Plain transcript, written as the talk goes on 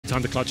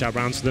time to clutch out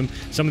rounds for them.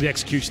 Some of the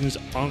executions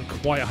aren't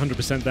quite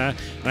 100% there,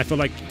 and I feel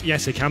like,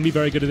 yes, they can be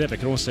very good at it, but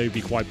can also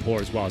be quite poor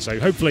as well. So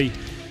hopefully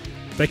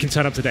they can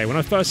turn up today. When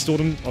I first saw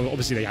them,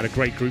 obviously they had a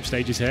great group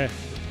stages here.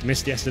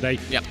 Missed yesterday.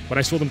 Yep. When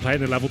I saw them play at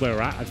the level they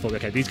were at, I thought,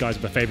 okay, these guys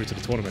are the favourites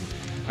of the tournament.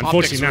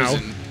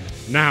 Unfortunately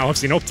now I've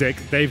seen Optic,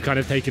 they've kind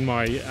of taken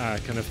my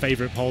kind of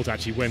favourite poll to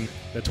actually win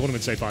the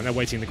tournament so far, and they're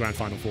waiting in the grand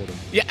final for them.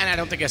 Yeah, and I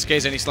don't think SK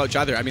is any slouch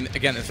either. I mean,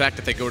 again, the fact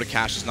that they go to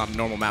Cache is not a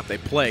normal map they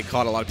play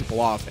caught a lot of people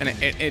off, and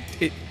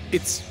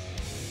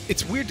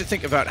it's weird to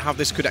think about how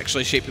this could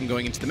actually shape him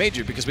going into the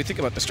major, because we think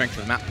about the strength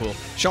of the map pool.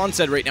 Sean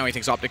said right now he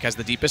thinks Optic has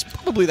the deepest.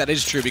 Probably that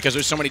is true because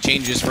there's so many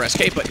changes for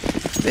SK, but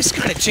this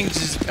kind of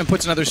changes and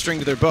puts another string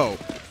to their bow.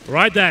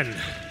 Right then,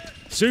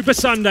 Super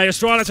Sunday,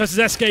 Astralis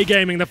versus SK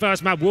Gaming. The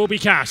first map will be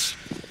Cache.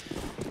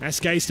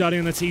 SK starting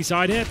on the T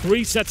side here.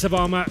 3 sets of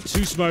armor,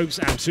 2 smokes,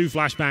 and 2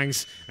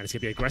 flashbangs. And it's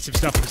going to be aggressive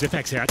stuff from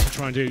Zipex here, actually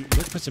trying to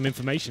look for some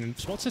information. And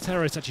spots the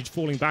terrorist actually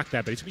falling back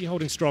there, but he's going to be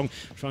holding strong,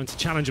 trying to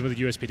challenge him with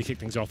a USP to kick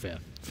things off here.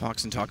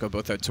 Fox and Taco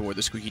both out toward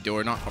the squeaky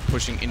door, not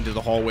pushing into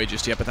the hallway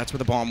just yet, but that's where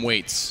the bomb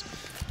waits.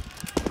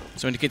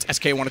 So indicates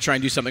SK want to try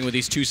and do something with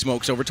these 2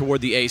 smokes over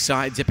toward the A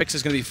side. Zipex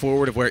is going to be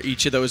forward of where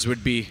each of those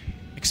would be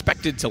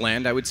expected to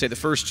land. I would say the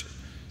first...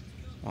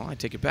 Well, I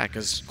take it back,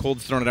 because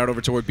Cold's thrown it out over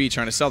toward B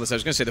trying to sell this. I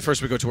was going to say the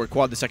first would go toward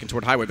quad, the second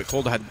toward highway, but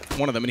Cold had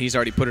one of them, and he's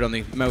already put it on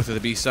the mouth of the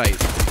B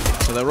site.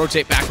 So they'll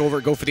rotate back over,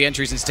 go for the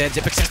entries instead.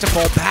 Zipex has to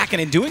fall back,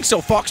 and in doing so,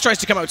 Fox tries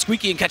to come out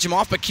squeaky and catch him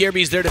off, but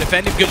Kirby's there to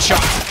defend him. Good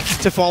shot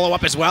to follow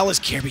up as well as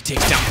Kirby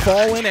takes down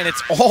Fallen, and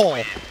it's all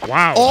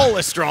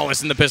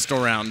Astralis in the pistol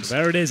round.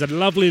 There it is, a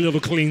lovely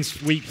little clean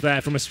sweep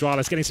there from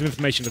Astralis, getting some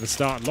information at the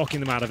start, locking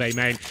them out of A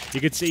main.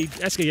 You could see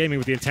SK Gaming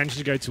with the intention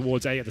to go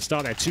towards A at the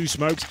start. They had 2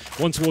 smokes,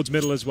 1 towards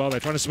middle as well. They're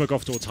trying to smoke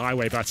off towards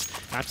highway, but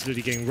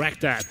absolutely getting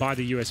wrecked there by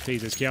the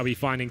USPs as KRB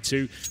finding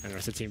 2, and the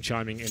rest of the team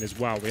chiming in as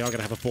well. We are going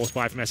to have a force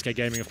buy from SK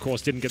Gaming, of course.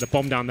 Didn't get the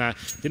bomb down there,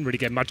 didn't really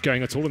get much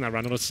going at all in that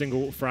round, not a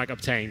single frag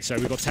obtained. So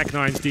we've got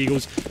Tech-9s,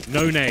 Deagles,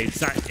 no nades.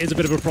 That is a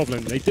bit of a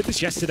problem. They did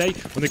this yesterday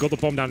when they got the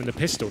bomb down in the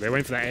pistol. They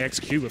went for that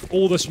AXQ with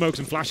all the smokes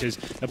and flashes.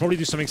 They'll probably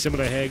do something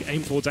similar here,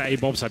 aim towards that A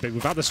bomb site, but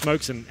without the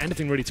smokes and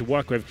anything really to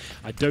work with,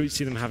 I don't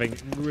see them having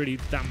really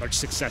that much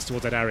success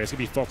towards that area. It's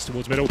going to be Fox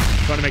towards middle,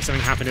 trying to make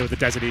something happen here with the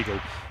Desert Eagle.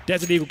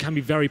 Desert Eagle can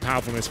be very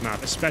powerful on this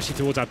map, especially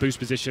towards our boost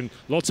position.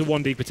 Lots of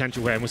 1D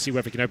potential here, and we'll see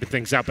whether we can open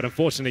things up. But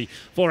unfortunately,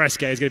 for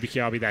SK, is going to be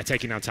KRB there,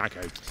 taking down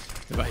Taco.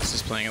 Device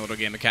is playing a little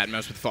game of cat and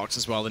mouse with Fox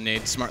as well. The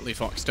nade smartly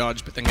Fox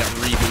dodged, but then got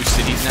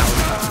reboosted. He's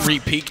now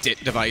re-peaked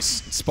it. Device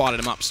spotted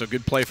him up, so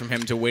good play from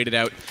him to wait it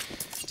out.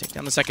 Take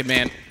down the second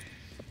man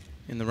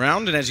in the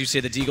round, and as you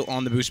say, the Deagle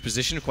on the boost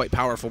position, quite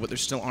powerful, but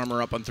there's still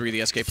armor up on 3 of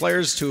the SK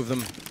players, 2 of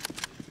them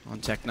on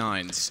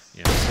Tech-9s.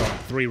 Yeah, so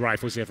 3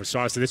 rifles here for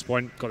Astralis to this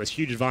point. Got this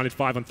huge advantage,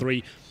 5 on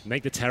 3.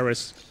 Make the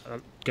terrorists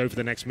go for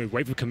the next move.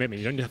 Wait for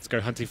commitment. You don't have to go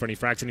hunting for any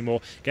frags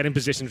anymore. Get in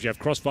positions. You have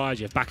crossfires.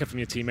 You have backup from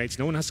your teammates.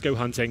 No one has to go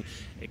hunting.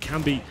 It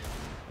can be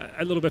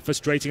a little bit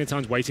frustrating at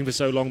times waiting for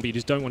so long, but you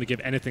just don't want to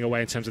give anything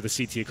away in terms of the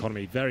CT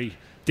economy. Very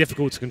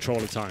difficult to control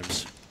at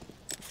times.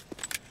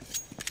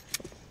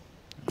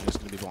 Just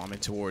going to be bombing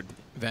toward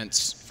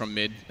vents from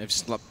mid. They've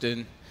slept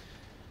in.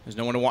 There's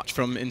no one to watch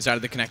from inside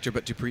of the connector,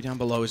 but Dupree down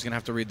below is going to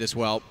have to read this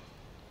well.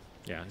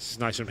 Yeah, this is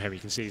nice from him. You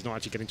can see he's not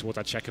actually getting towards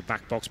that checker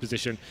back box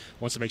position.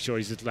 Wants to make sure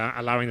he's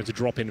allowing them to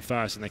drop in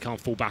first, and they can't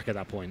fall back at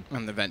that point.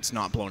 And the vent's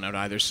not blown out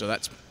either, so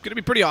that's going to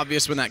be pretty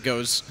obvious when that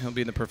goes. He'll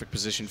be in the perfect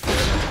position for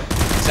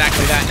it.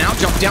 Exactly that. Now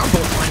jump down,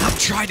 both line up,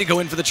 tried to go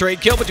in for the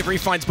trade kill, but Dupree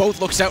finds both,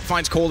 looks out,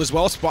 finds Cold as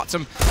well, spots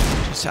him.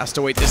 Just has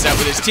to wait this out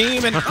with his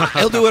team, and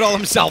he'll do it all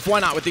himself. Why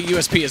not with the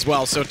USP as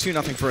well? So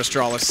 2-0 for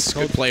Astralis.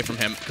 Good play from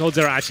him.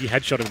 Coldzera actually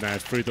headshot him there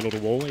through the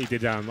little wall. He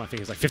did, I think it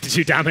was like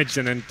 52 damage,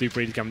 and then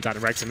Dupree comes down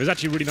and wrecks him. It was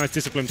actually a really nice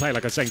disciplined play.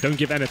 Like I was saying, don't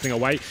give anything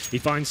away. He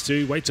finds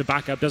 2, waits to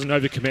back up, doesn't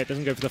overcommit,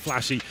 doesn't go for the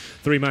flashy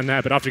 3-man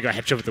there, but after he got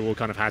headshot with the wall,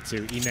 kind of had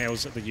to. He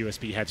nails the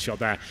USP headshot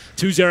there.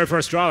 2-0 for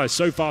Astralis.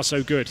 So far,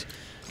 so good.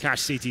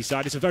 Cache CT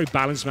side. It's a very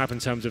balanced map in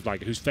terms of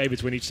like who's favored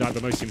to win each side,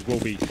 but most teams will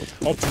be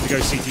opting to go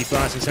CT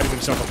first and setting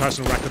themselves a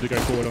personal record to go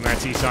forward on their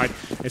T side.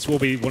 This will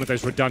be one of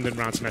those redundant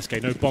rounds from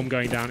SK. No bomb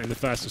going down in the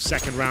first or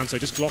second round, so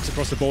just blocks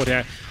across the board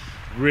here.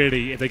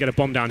 Really, if they get a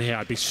bomb down here,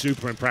 I'd be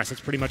super impressed. That's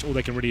pretty much all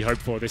they can really hope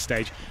for at this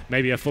stage.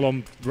 Maybe a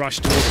full-on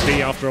rush towards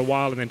B after a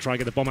while and then try and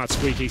get the bomb out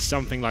squeaky.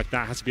 Something like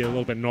that has to be a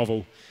little bit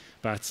novel,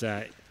 but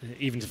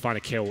even to find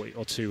a kill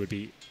or 2 would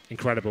be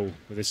incredible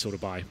with this sort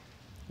of buy,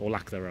 or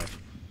lack thereof.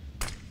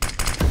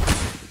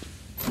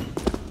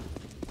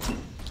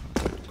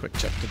 Quick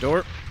check the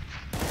door.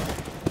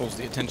 Pulls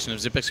the attention of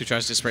Zipex, who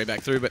tries to spray back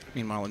through, but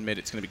meanwhile in mid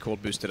it's going to be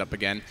Cold boosted up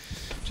again.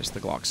 Just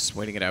the Glocks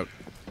waiting it out.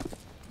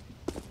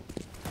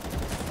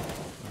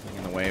 Nothing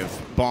in the way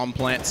of bomb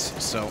plants,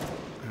 so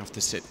I have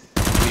to sit,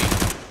 be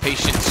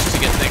patient to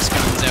get the next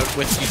guns out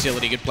with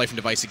utility. Good play from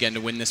Device again to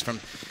win this from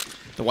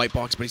the white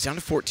box, but he's down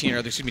to 14, or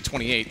excuse me,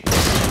 28. For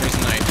some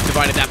reason I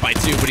divided that by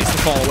 2, but he's to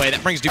fall away.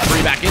 That brings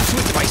Dupree back into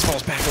it. Device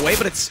falls back away,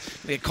 but it's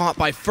they get caught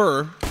by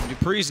Fur.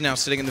 Dupree's now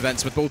sitting in the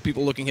vents with both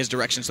people looking his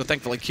direction, so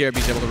thankfully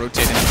Kirby's able to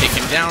rotate and take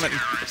him down. And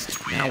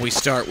now we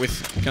start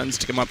with guns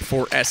to come up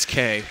for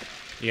SK.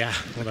 Yeah.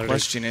 Well, the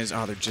question is,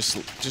 they're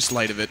just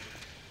light of it.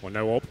 Well,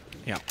 no AWP.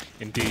 Yeah.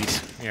 Indeed.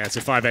 Yeah, it's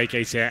a 5-8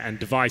 case here, and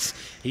Device,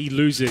 he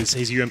loses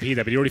his UMP there,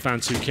 but he already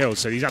found 2 kills,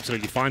 so he's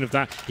absolutely fine with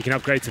that. He can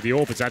upgrade to the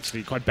AWP. It's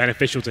actually quite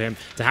beneficial to him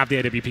to have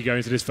the AWP going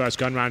into this first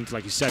gun round.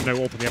 Like you said, no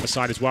AWP on the other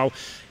side as well.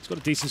 He's got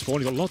a decent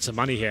spawn. He's got lots of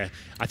money here.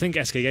 I think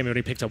SK Gaming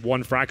only picked up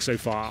 1 frag so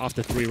far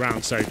after 3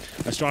 rounds, so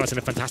Astralis in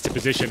a fantastic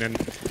position, and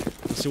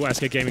we'll see what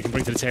SK Gaming can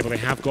bring to the table. They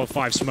have got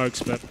 5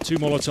 smokes, but 2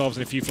 Molotovs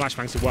and a few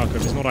flashbangs to work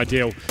with. It's not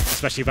ideal,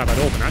 especially without that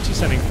AWP. And actually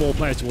sending 4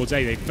 players towards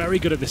A. They're very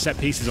good at the set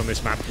pieces on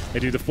this map. They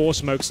do the 4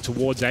 smokes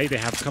towards A. They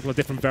have a couple of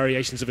different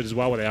variations of it as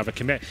well, where they either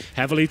commit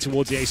heavily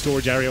towards the A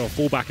storage area or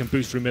fall back and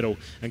boost through middle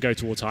and go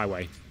towards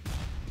highway.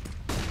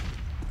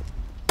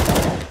 So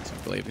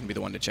I believe can be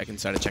the one to check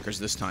inside of checkers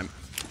this time.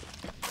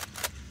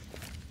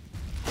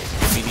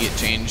 Immediate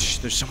change.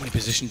 There's so many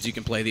positions you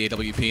can play the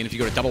AWP, and if you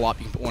go to double op,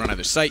 you can put one on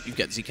either site. You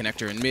get Z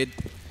connector in mid.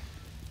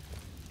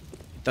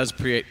 It does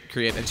create,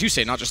 as you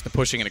say, not just the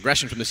pushing and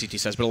aggression from the CT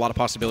sets, but a lot of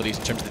possibilities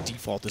in terms of the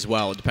default as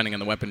well, depending on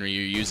the weaponry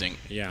you're using.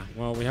 Yeah,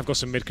 well, we have got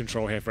some mid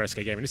control here for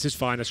SK Gaming. This is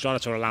fine.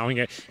 Astralis are allowing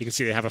it. You can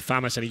see they have a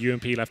FAMAS and a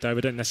UMP left over.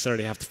 They don't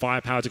necessarily have the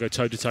firepower to go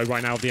toe-to-toe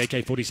right now with the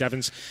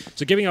AK-47s.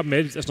 So giving up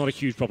mid, that's not a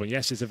huge problem.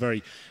 Yes, it's a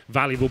very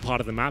valuable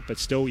part of the map, but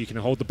still, you can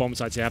hold the bomb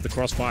sites. They have the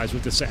crossfires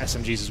with the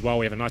SMGs as well.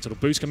 We have a nice little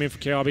boost coming in for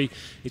KRB.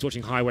 He's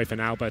watching highway for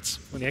now, but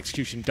when the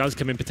execution does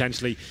come in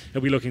potentially,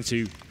 he'll be looking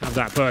to have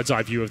that bird's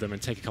eye view of them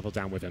and take a couple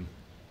down with him.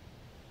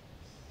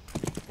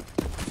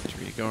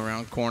 Tree go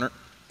around corner,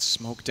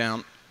 smoke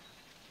down,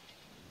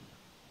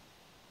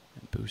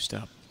 and boost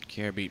up.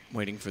 KRB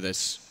waiting for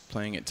this,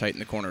 playing it tight in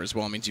the corner as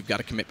well. Means you've got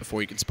to commit before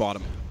you can spot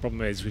him.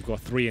 Problem is we've got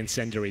 3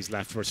 incendiaries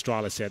left for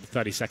Astralis here at the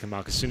 30-second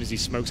mark. As soon as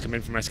these smokes come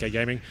in from SK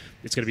Gaming,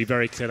 it's going to be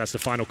very clear that's the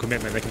final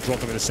commitment. They can drop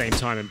them at the same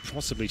time and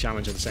possibly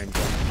challenge at the same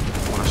time.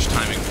 Flash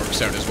timing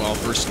works out as well.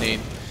 First nade.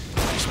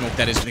 Smoke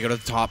that is going to go to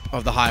the top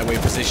of the highway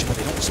position, but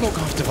they don't smoke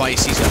off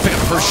Device. He's going to pick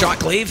up the first shot.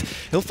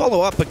 Glaive, he'll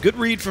follow up. A good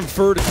read from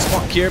Fur to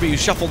spot Kirby, who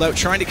shuffled out,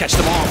 trying to catch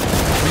them off.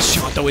 This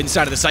shot, though,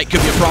 inside of the site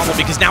could be a problem,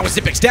 because now with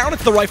Zipix down,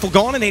 it's the rifle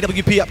gone, and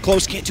AWP up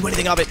close. Can't do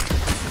anything of it.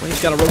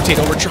 Glaive's got to rotate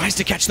over, tries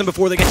to catch them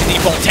before they get to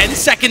default. 10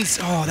 seconds.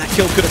 Oh, that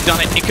kill could have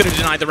done it. It could have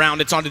denied the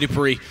round. It's on to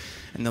Dupree.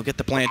 And they'll get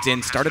the plant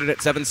in. Started it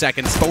at 7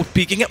 seconds. Both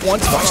peeking at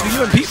once. Watch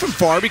the UMP from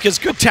far, because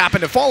good tap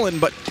into Fallen,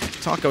 but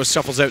Taco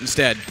shuffles out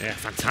instead. Yeah,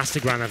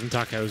 fantastic round there from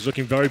Taco. It was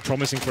looking very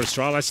promising for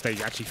Astralis.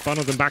 They actually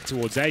funneled them back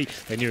towards A.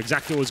 They knew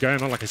exactly what was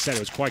going on. Like I said,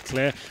 it was quite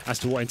clear as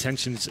to what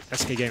intentions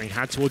SK Gaming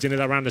had towards the end of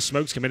that round. The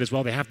smokes come in as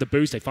well. They have the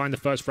boost. They find the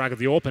first frag of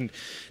the AWP, and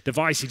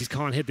Device, he just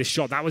can't hit this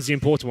shot. That was the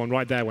important one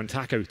right there when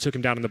Taco took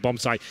him down on the bomb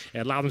site. It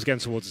allowed them to get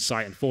towards the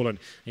site, and Fallen,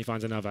 he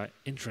finds another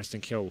interesting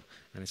kill.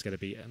 And it's going to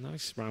be a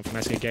nice round from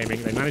SK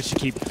Gaming. They managed to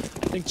keep,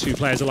 I think, 2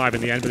 players alive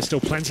in the end, but there's still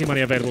plenty of money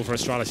available for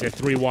Astralis here.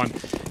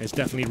 3-1. It's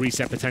definitely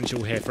reset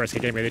potential here for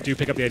SK Gaming. They do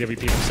pick up the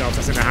AWP themselves.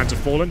 That's in the hands of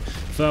Fallen.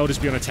 Fur will just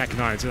be on a Tech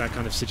 9, so that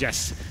kind of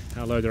suggests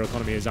how low their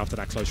economy is after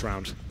that close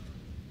round.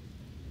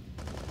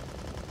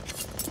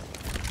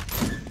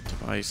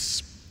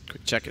 Device,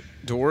 quick check at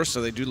door,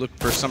 so they do look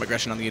for some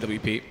aggression on the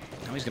AWP.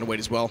 Now he's going to wait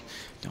as well.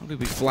 Don't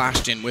be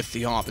flashed in with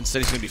the off. Instead,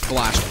 he's going to be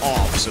flashed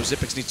off, so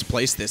Zipix needs to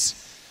place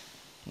this.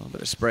 A little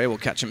bit of spray will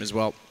catch him as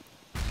well.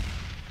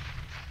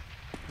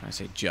 I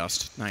say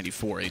just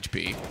 94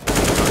 HP.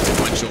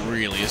 Consequential,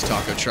 really, as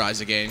Taco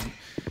tries again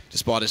to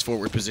spot his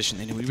forward position.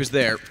 They knew he was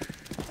there.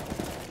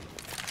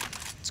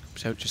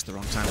 Scopes out just the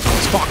wrong time.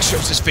 Fox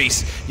shows his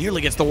face,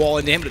 nearly gets the wall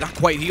into him, but not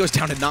quite. He goes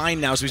down to 9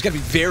 now, so he's got to be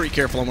very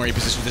careful on where he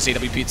positions this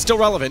AWP. It's still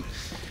relevant,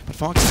 but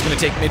Fox is going to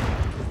take mid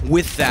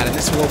with that, and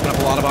this will open up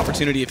a lot of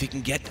opportunity if he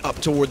can get up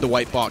toward the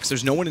white box.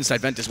 There's no one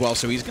inside vent as well,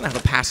 so he's going to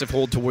have a passive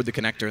hold toward the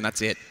connector, and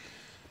that's it.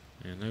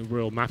 Yeah, no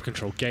real map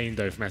control gain,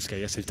 though, from SK.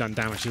 Yes, they've done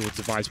damage towards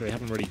Device, but they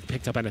haven't really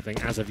picked up anything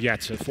as of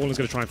yet. So Fallen's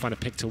going to try and find a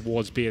pick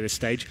towards B at this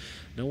stage.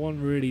 No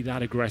one really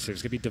that aggressive.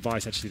 It's going to be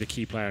Device, actually, the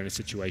key player in this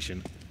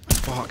situation.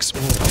 Fox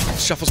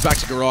shuffles back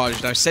to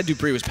garage. Now, I said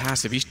Dupree was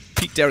passive. He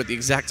peeked out at the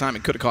exact time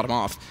and could have caught him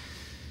off.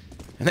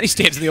 And then he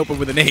stands in the open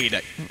with a nade.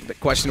 A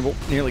bit questionable.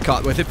 Nearly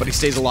caught with it, but he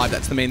stays alive.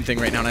 That's the main thing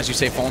right now. And as you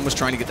say, Fallen was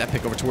trying to get that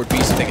pick over toward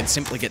B so they can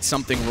simply get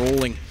something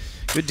rolling.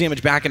 Good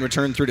damage back in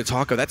return through to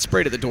Taco. That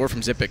sprayed at the door from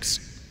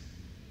Zipix.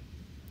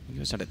 He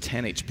goes down to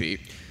 10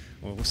 HP.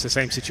 Well, it's the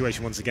same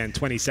situation once again.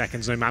 20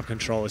 seconds, no map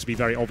control. It's be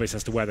very obvious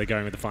as to where they're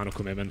going with the final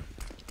commitment.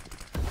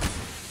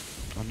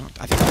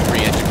 I think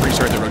Dupree's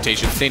heard the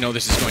rotation. They know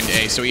this is going to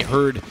A, so he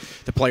heard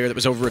the player that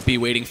was over at B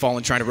waiting,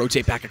 Fallen, trying to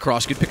rotate back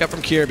across. Good pick up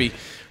from Kirby.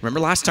 Remember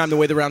last time the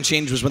way the round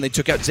changed was when they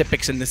took out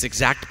Zipix in this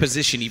exact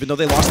position, even though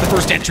they lost the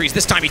first entries.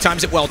 This time he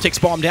times it well, takes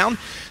bomb down.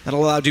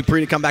 That'll allow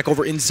Dupree to come back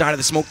over inside of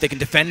the smoke. They can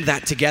defend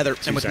that together.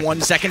 And with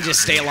 1 second,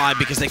 just stay alive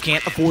because they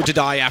can't afford to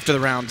die after the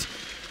round.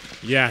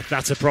 Yeah,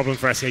 that's a problem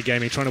for SK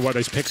Gaming, trying to work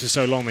those picks for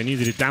so long. They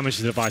needed to damage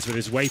the device, but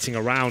it's waiting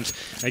around.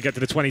 They get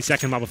to the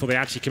 22nd mark before they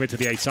actually commit to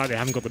the A side. They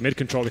haven't got the mid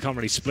control. They can't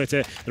really split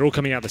it. They're all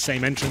coming out the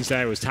same entrance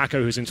there. It was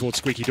Taco who's in towards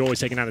Squeaky Door. He's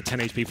taking out the 10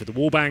 HP for the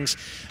wall bangs.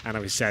 And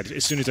like I said,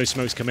 as soon as those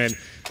smokes come in,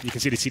 you can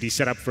see the CD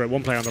set up for it.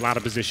 One player on the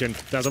ladder position.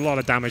 Does a lot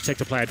of damage, takes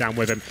the player down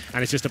with him.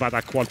 And it's just about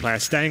that quad player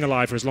staying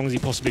alive for as long as he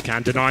possibly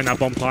can, denying that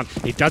bomb plant.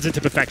 He does it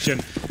to perfection.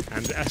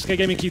 And SK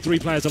Gaming keep 3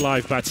 players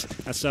alive, but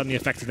that's certainly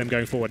affected them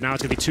going forward. Now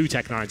it's going to be 2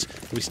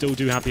 Tech-9s. We still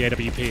do have the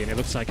AWP, and it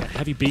looks like a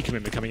heavy B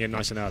commitment coming in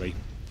nice and early.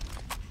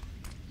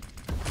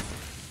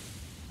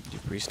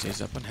 Dupree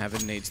stays up on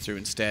Heaven, nades through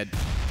instead.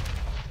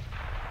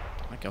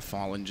 Like a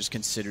Fallen just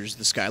considers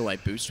the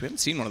Skylight boost. We haven't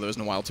seen one of those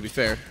in a while, to be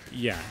fair.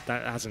 Yeah,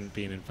 that hasn't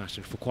been in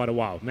fashion for quite a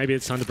while. Maybe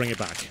it's time to bring it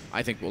back.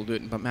 I think we'll do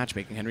it in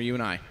matchmaking, Henry, you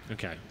and I.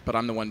 Okay. But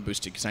I'm the one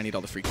boosted because I need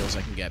all the free kills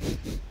I can get.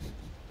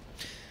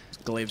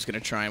 Glaive's going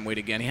to try and wait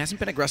again. He hasn't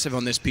been aggressive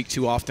on this peak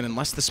too often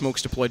unless the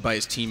smoke's deployed by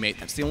his teammate.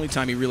 That's the only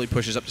time he really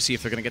pushes up to see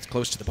if they're going to get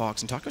close to the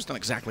box, and Taco's done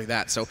exactly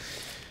that. So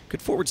good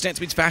forward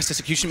stance means fast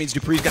execution, means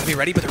Dupree's got to be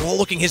ready, but they're all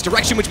looking his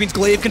direction, which means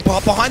Glaive can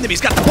pop behind them.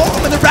 He's got the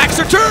bomb, and the racks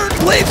are turned.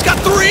 Glaive's got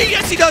 3.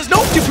 Yes, he does.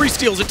 Nope, Dupree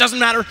steals. It doesn't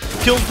matter.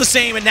 Kills the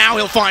same, and now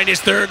he'll find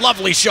his 3rd.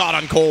 Lovely shot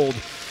on Cold.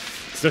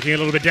 It's looking a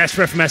little bit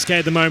desperate from SK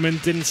at the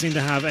moment. Didn't seem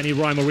to have any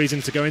rhyme or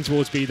reason to go in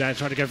towards B there.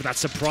 Trying to go for that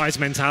surprise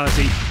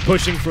mentality,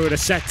 pushing through at a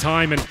set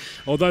time. And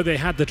although they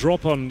had the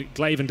drop on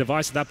Glaive and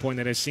Device at that point,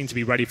 they seemed to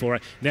be ready for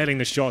it, nailing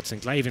the shots,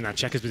 and Glaive in that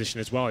checkers position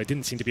as well. He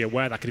didn't seem to be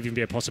aware that could even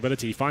be a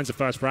possibility. He finds the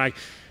first frag,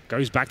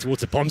 goes back towards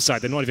the bomb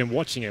site. They're not even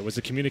watching it. Was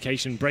the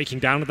communication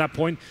breaking down at that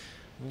point?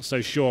 Not so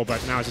sure,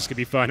 but now it's just going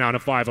to be fair now on a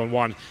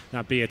 5-on-1.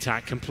 That B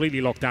attack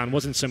completely locked down.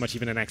 Wasn't so much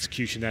even an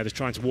execution there. Just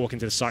trying to walk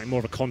into the site, more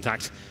of a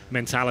contact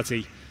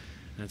mentality.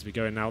 As we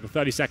go in now, the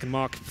 30-second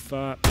mark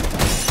for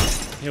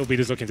he'll be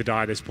just looking to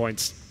die at this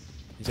point.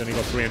 He's only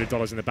got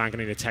 $300 in the bank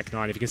and in a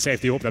Tech-9. If he can save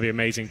the AWP, that'd be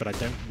amazing, but I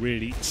don't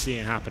really see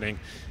it happening.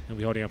 He'll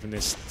be holding up in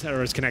this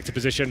terrorist connected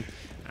position,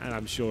 and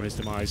I'm sure his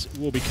demise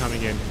will be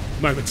coming in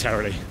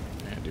momentarily.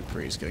 And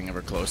Dupree's getting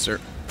ever closer.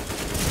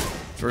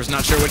 First,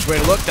 not sure which way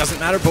to look. Doesn't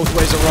matter. Both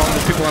ways are wrong.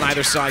 There's people on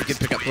either side. Good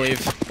pick up Glaive.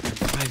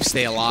 5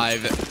 stay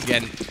alive.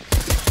 Again,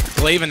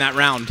 Glaive in that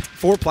round,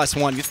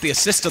 4+1, gets the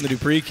assist on the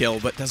Dupree kill,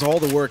 but does all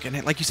the work.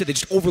 And like you said, they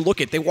just overlook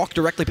it. They walk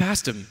directly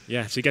past him.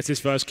 Yeah, so he gets his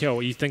first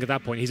kill. You think at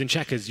that point, he's in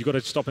checkers. You've got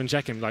to stop and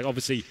check him. Like,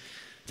 obviously,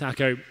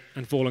 Taco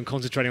and Fallen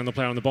concentrating on the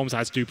player on the bomb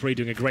side. Dupree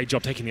doing a great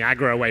job taking the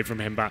aggro away from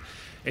him, but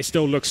it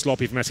still looks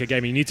sloppy from SK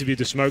Gaming. You need to view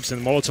the smokes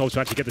and the Molotovs to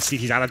actually get the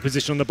CTs out of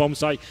position on the bomb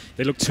site.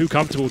 They look too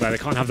comfortable there. They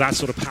can't have that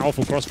sort of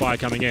powerful crossfire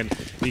coming in.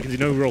 You can see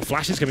no real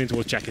flashes coming in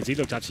towards checkers. He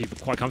looked actually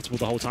quite comfortable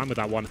the whole time with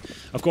that one.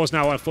 Of course,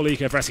 now a full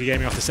eco for SK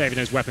Gaming after saving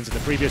those weapons in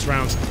the previous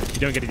rounds. You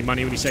don't get any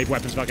money when you save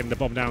weapons without getting the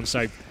bomb down,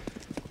 so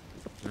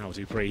now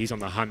Dupree, he's on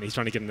the hunt. He's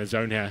trying to get in the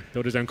zone here.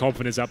 Build his own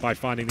confidence up by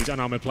finding these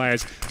unarmored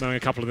players, mowing a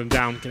couple of them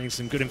down, getting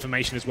some good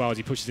information as well as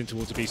he pushes in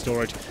towards the B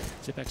storage.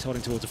 Zipex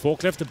holding towards the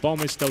forklift. The bomb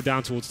is still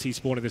down towards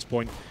T-spawn at this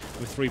point,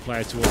 with 3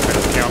 players towards the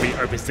middle. KRB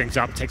opens things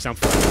up, takes down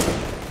first.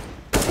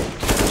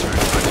 Trying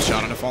to find the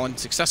shot on a Fallen.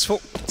 Successful.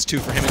 It's 2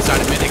 for him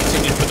inside of mid. They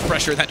continue to put the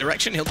pressure in that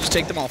direction. He'll just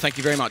take them all. Thank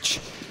you very much.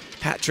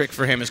 Hat trick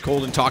for him as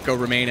Cold and Taco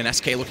remain, and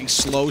SK looking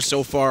slow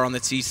so far on the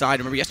T side.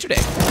 Remember yesterday,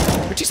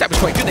 their T side was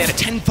quite good. They had a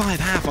 10-5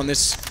 half on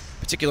this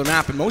particular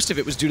map, and most of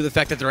it was due to the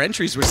fact that their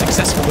entries were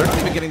successful. They're not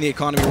even getting the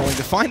economy rolling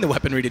to find the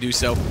weaponry to do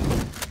so.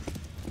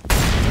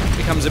 It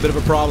becomes a bit of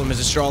a problem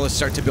as Astralis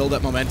start to build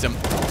up momentum.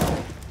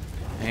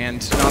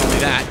 And not only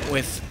that,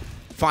 with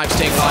 5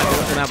 staying alive,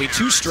 it will now be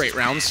 2 straight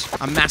rounds,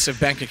 a massive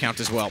bank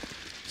account as well.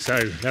 So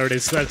there it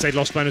is. Let's say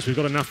lost bonus. We've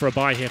got enough for a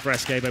buy here for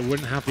SK, but we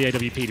wouldn't have the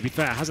AWP. To be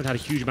fair, it hasn't had a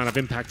huge amount of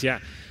impact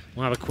yet.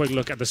 We'll have a quick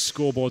look at the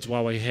scoreboards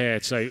while we're here.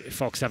 So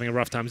Fox having a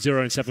rough time,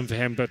 0-7 for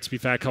him, but to be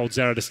fair, Cold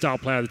Zero, the star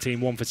player of the team,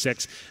 1 for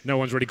 6. No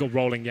one's really got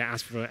rolling yet.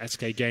 As for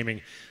SK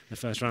Gaming, the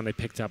first round they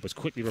picked up was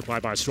quickly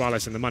replied by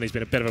Astralis, and the money's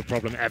been a bit of a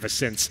problem ever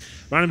since.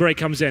 Random break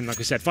comes in. Like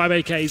we said, 5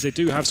 AKs. They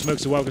do have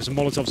smokes to welcome, some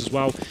Molotovs as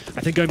well.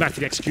 I think going back to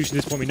the execution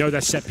at this point, we know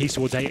their set piece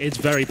towards A. It's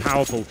very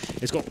powerful.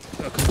 It's got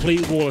a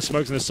complete wall of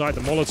smokes on the side.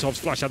 The Molotovs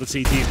flash out the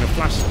CTs, and the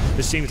flash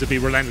just seems to be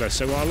relentless.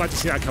 So I'd like to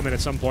see that come in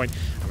at some point.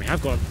 And we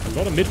have got a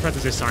lot of mid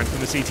presence this time from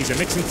the CTs. They're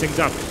mixing things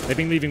up. They've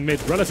been leaving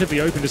mid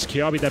relatively open. This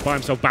KRB there by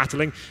himself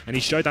battling, and he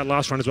showed that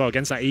last run as well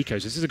against that eco.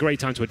 So this is a great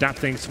time to adapt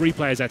things. 3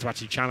 players there to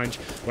actually challenge,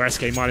 where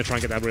SK might try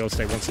and get that real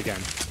estate once again.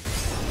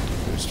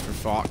 Boost for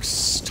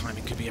Fox.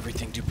 Timing could be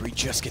everything. Dupree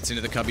just gets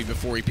into the cubby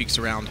before he peeks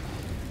around.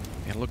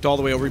 And looked all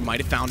the way over. He might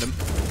have found him.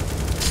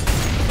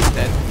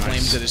 Then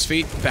flames at his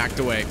feet, backed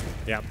away.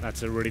 Yeah,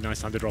 that's a really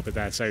nice time to drop it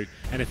there. So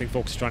anything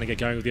Fox is trying to get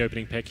going with the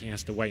opening pick, he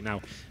has to wait now.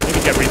 Maybe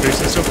get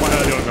reboosted. It's still quite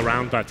early on in the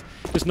round, but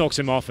just knocks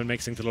him off and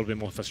makes things a little bit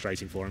more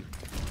frustrating for him.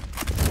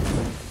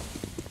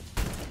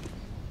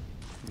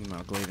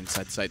 Meanwhile, Glaive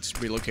inside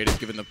site's relocated,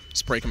 given the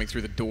spray coming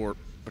through the door.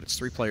 But it's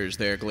 3 players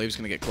there. Glaive's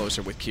going to get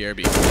closer with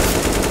KRB.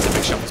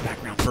 Zipex shuffles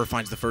back around. Purr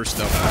finds the first,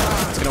 though.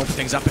 It's going to open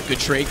things up. A good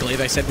trade.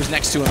 Glaive, I said, was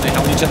next to him. They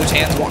held each other's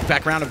hands, walked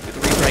back around, and the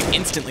refrag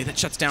instantly. That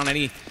shuts down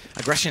any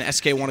aggression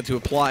SK wanted to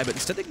apply. But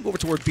instead, they can go over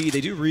toward B. They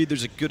do read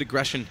there's a good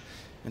aggression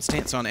and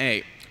stance on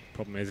A.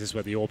 Problem is, this is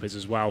where the AWP is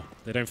as well.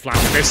 They don't flash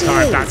it this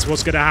time. That's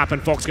what's going to happen.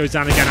 Fox goes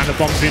down again, and the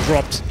bomb's been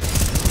dropped.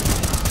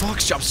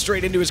 Fox jumps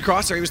straight into his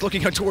crosshair. He was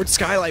looking out towards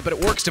Skylight, but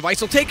it works.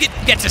 Device will take it.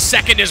 Gets a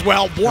second as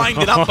well.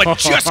 Blinded up, but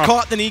just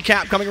caught the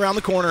kneecap coming around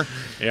the corner.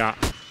 Yeah.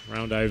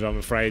 Round over, I'm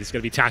afraid. It's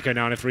going to be Taco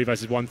now in a 3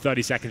 versus 1,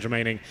 30 seconds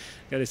remaining.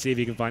 Going to see if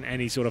he can find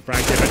any sort of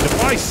frag here. But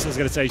Device, I was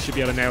going to say, should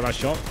be able to nail that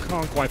shot.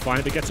 Can't quite find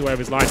it, but gets away with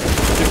his life.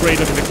 DXRacer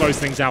looking to close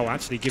things out.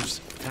 Actually gives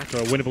Taco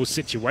a winnable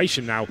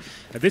situation now.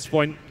 At this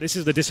point, this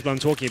is the discipline I'm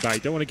talking about.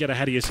 You don't want to get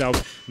ahead of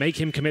yourself. Make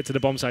him commit to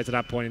the bomb site at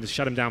that point and just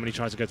shut him down when he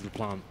tries to go to the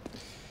plant.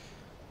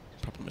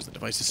 Problem is the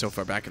Device is so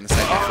far back in the site.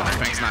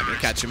 Flashbang's not going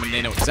to catch him, and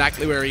they know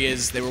exactly where he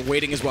is. They were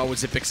waiting as well with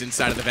Xyp9x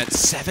inside of the vent.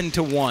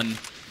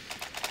 7-1.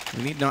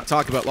 We need not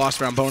talk about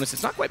lost round bonus.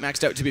 It's not quite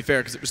maxed out, to be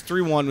fair, because it was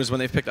 3-1 was when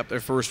they picked up their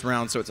first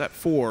round, so it's at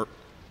 4.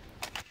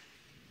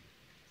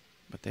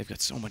 But they've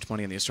got so much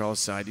money on the Astralis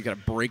side. You got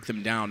to break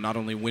them down, not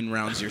only win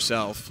rounds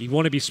yourself. You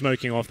want to be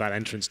smoking off that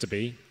entrance to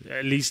be,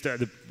 at least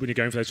when you're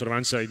going for those sort of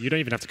rounds, so you don't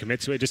even have to commit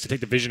to it, just to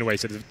take the vision away,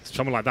 so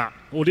someone like that,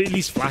 or at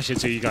least flash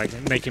it so you like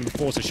make him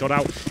force a shot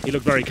out. He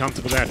looked very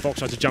comfortable there. Fox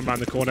tried to jump around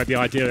the corner. The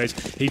idea is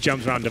he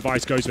jumps around,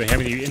 Device goes for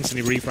him, and you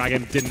instantly refrag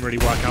him. Didn't really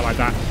work out like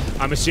that.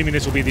 I'm assuming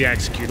this will be the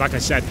execute. Like I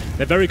said,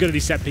 they're very good at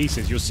these set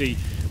pieces. You'll see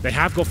they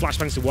have got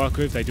flashbangs to work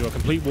with. They do a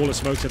complete wall of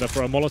smoke, so they'll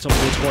throw a Molotov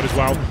towards squad as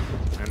well.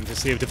 And to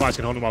see if Device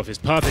can hold him off is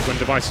perfect when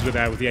Devices were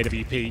there with the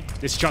AWP.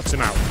 This shuts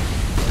him out.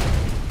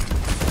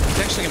 He's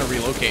actually going to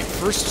relocate.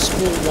 First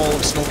full wall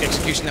of smoke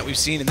execution that we've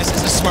seen, and this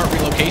is a smart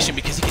relocation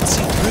because he can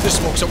see through the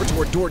smokes over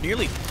toward door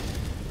nearly.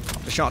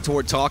 The shot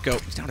toward Taco.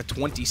 He's down to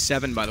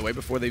 27, by the way,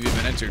 before they've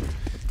even entered.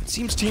 It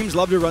seems teams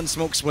love to run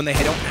smokes when they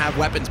don't have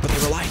weapons, but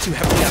they rely too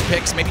heavily on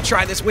picks. Maybe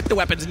try this with the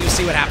weapons and you'll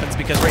see what happens,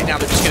 because right now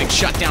they're just getting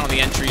shut down on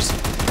the entries.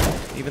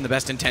 Even the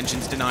best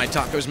intentions denied.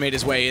 Taco's made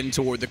his way in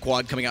toward the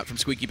quad coming out from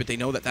Squeaky, but they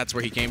know that that's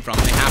where he came from.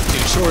 They have to,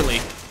 surely.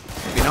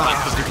 Maybe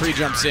not, because dupreeh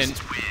jumps in.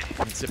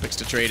 And Xyp9x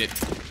to trade it.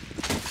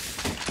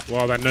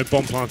 Well, then no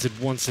bomb planted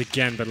once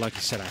again, but like you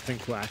said, I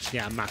think we're actually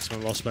at a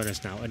maximum loss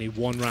bonus now. Only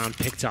 1 round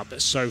picked up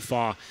so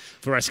far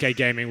for SK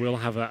Gaming. We'll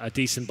have a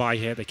decent buy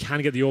here. They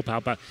can get the AWP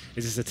out, but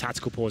is this a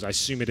tactical pause? I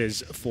assume it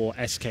is for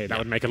SK. That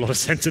would make a lot of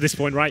sense at this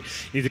point, right?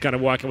 You need to kind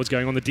of work out what's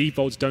going on. The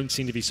defaults don't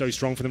seem to be so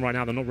strong for them right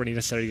now. They're not really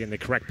necessarily getting the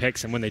correct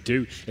picks, and when they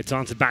do, it's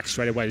answered back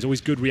straight away. There's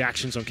always good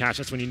reactions on Cache.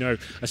 That's when you know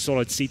a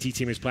solid CT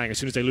team is playing. As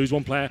soon as they lose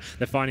one player,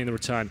 they're finding the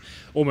return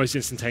almost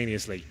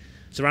instantaneously.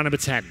 So round number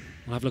 10.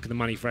 We'll have a look at the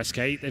money for SK.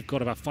 They've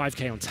got about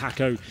 5k on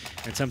Taco.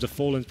 In terms of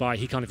Fallen's buy,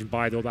 he can't even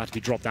buy. They'll have to be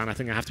dropped down. I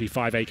think they have to be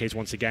 5 AKs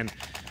once again.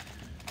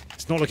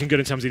 It's not looking good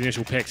in terms of the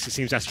initial picks. It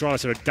seems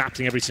Astralis are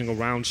adapting every single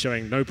round,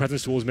 showing no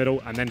presence towards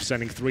middle, and then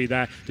sending 3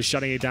 there, just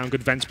shutting it down.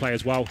 Good vents play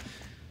as well.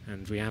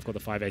 And we have got the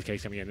 5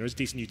 AKs coming in. There is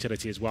decent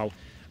utility as well.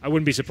 I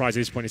wouldn't be surprised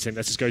at this point in saying,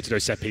 let's just go to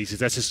those set pieces.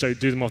 Let's just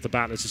do them off the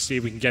bat. Let's just see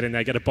if we can get in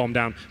there, get a bomb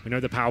down. We know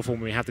they're powerful,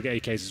 and we have to get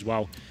AKs as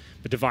well.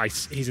 But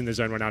Device, he's in the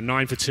zone right now,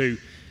 9 for 2.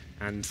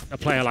 And a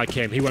player like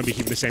him, he won't be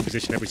keeping the same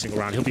position every single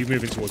round. He'll be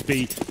moving towards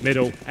B,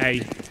 middle, A,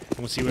 and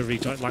we'll see whether he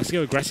likes to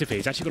go aggressive here.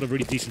 He's actually got a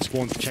really decent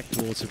spawn to check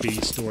towards the B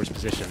storage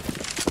position.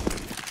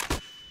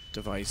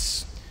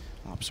 Device.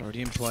 Ops already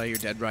in play, you're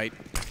dead right.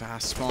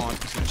 Fast spawn.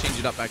 He's going to change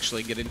it up,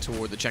 actually, get in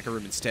toward the checker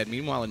room instead.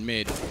 Meanwhile, in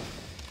mid,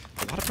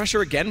 a lot of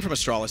pressure again from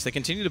Astralis. They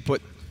continue to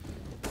put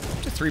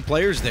up to 3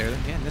 players there.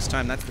 Again, this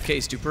time that's the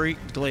case. dupreeh,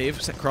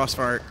 Glaive, set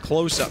crossfire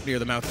close up near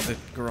the mouth of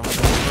the garage.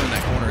 In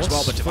that corner as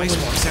well, but Device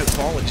walks out,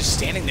 Fallen just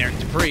standing there.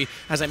 dupreeh,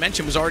 as I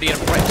mentioned, was already at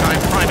a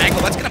prime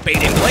angle. That's going to bait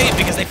in Glaive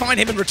because they find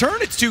him in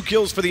return. It's 2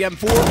 kills for the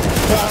M4.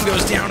 Fallen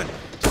goes down, and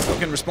Taco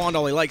can respond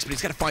all he likes, but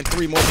he's got to find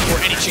 3 more before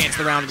any chance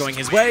the round going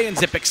his way, and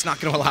Xyp9x not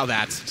going to allow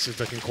that. This is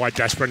looking quite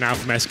desperate now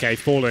from SK.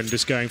 Fallen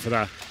just going for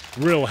the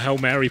real Hail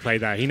Mary play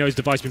there. He knows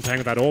Device been playing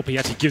with that AWP. He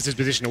actually gives his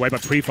position away by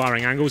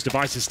pre-firing angles.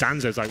 Device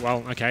stands there. It's like,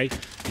 well, okay,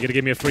 you're going to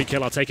give me a free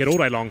kill. I'll take it all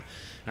day long.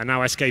 And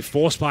now SK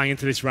force buying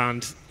into this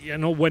round. You're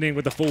not winning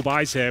with the full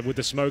buys here with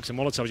the smokes and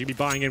Molotovs. You'll be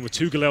buying in with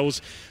 2 Galils,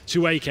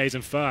 2 AKs,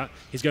 and Fur.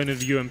 He's going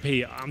into the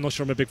UMP. I'm not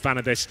sure I'm a big fan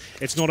of this.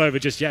 It's not over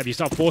just yet. If you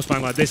start force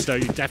buying like this, though,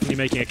 you're definitely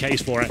making a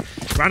case for it.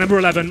 Round number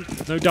 11,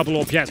 no double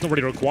AWP yet. It's not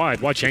really required.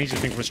 Why change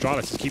anything for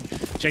Astralis? Just keep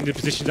changing the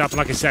positions up. And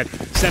like I said,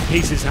 set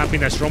pieces have been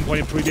their strong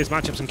point in previous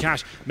matchups in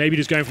Cache. Maybe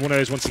just going for one of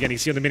those once again. You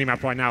see on the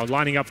minimap right now,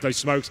 lining up for those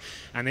smokes.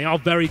 And they are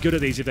very good at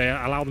these if they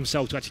allow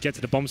themselves to actually get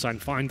to the bomb site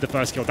and find the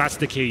first kill. That's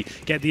the key.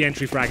 Get the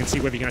entry frag and see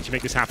whether you can actually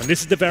make this happen.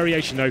 This is the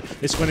variation, though.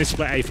 This is when they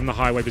split A from the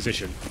highway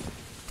position.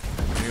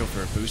 They go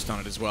for a boost on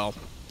it as well.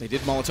 They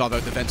did Molotov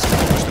out the vents to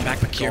push them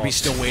back, but Kirby's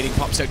still waiting.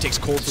 Pops out, takes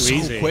cold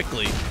so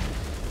quickly.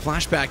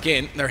 Flashback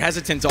in. They're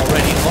hesitant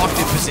already. Locked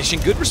in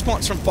position. Good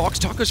response from Fox.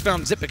 Taco's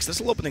found Xyp9x.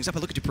 This will open things up.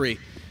 And look at dupreeh.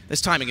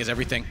 This timing is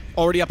everything.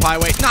 Already up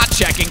highway. Not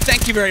checking.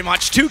 Thank you very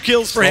much. 2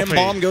 kills for him.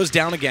 Bomb goes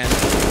down again.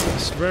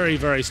 It's very,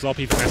 very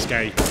sloppy from SK.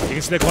 You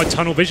can see they're quite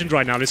tunnel visioned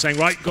right now. They're saying,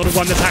 right, got to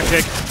run the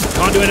tactic.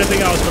 Can't do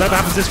anything else. Whatever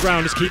happens this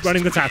round, just keep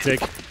running the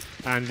tactic.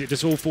 and it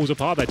just all falls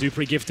apart there.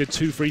 Dupree gifted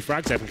 2 free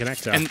frags there from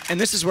Connector. And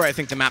this is where I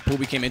think the map pool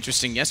became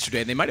interesting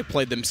yesterday. They might have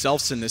played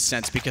themselves in this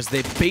sense because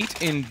they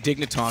bait in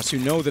Dignitas, who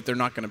know that they're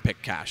not going to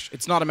pick Cache.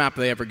 It's not a map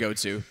they ever go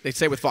to. They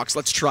say with Fox,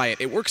 let's try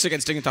it. It works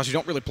against Dignitas, who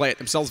don't really play it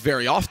themselves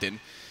very often.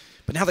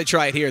 But now they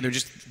try it here, and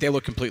they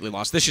look completely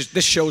lost.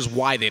 This shows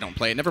why they don't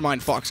play it. Never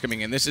mind Fox coming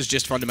in. This is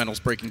just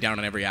fundamentals breaking down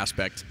on every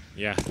aspect.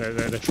 Yeah,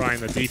 they're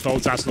trying the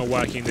defaults. That's not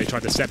working. They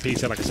tried the set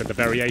piece, like I said, the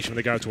variation when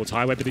they go towards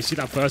highway. But they see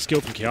that first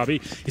kill from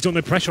Kiabi. He's got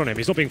no pressure on him.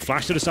 He's not being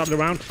flashed at the start of the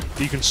round.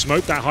 You can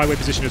smoke that highway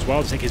position as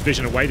well to take his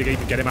vision away to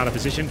even get him out of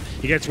position.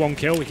 He gets 1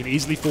 kill. He can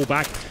easily fall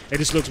back. It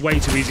just looks way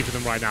too easy for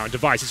them right now. And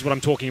Device, this is what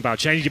I'm talking about.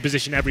 Changing your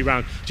position every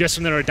round just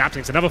when they're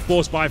adapting. It's another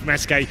force buy from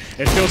SK.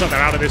 It feels like they're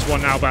out of this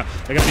one now, but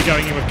they're going to be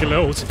going in with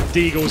Galils,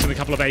 Deagles, and a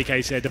couple of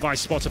AKs here.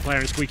 Device spots a player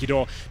in Squeaky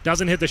Door.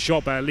 Doesn't hit the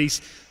shot, but at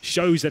least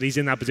shows that he's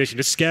in that position,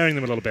 just scaring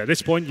them a little bit. At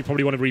this point, you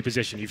probably want to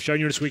reposition. You've shown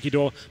you're in a Squeaky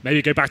Door.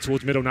 Maybe go back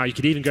towards middle now. You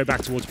could even go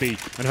back towards B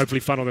and hopefully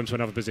funnel them to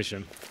another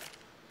position.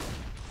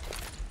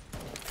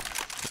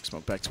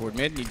 Smoke back toward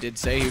mid. He did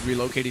say he'd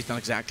relocate. He's done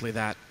exactly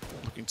that.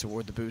 Looking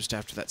toward the boost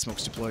after that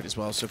smoke's deployed as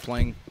well. So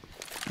playing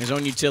his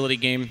own utility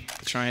game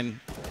to try and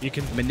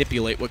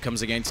manipulate what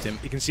comes against him.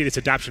 You can see this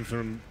adaptation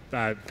from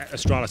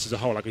Astralis as a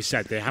whole. Like we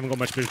said, they haven't got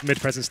much mid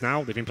presence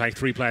now. They've been playing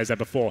 3 players there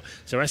before.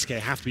 So SK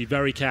have to be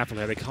very careful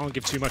here. They can't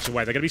give too much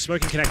away. They're going to be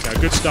smoking Connector. A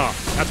good start.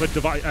 That's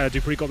what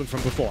Dupree got them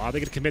from before. Are they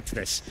going to commit to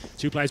this?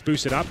 2 players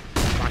boosted up.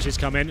 Flashes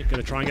come in. Going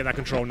to try and get that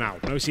control now.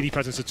 No CD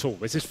presence at all.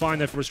 This is fine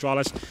there for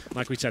Astralis.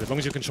 Like we said, as long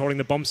as you're controlling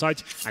the bomb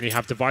site and you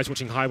have Device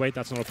watching highway,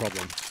 that's not a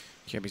problem.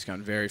 Kirby's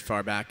gone very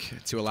far back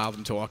to allow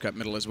them to walk up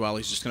middle as well.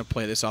 He's just going to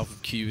play this off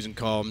of Qs and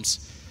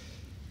comms.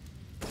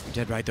 You're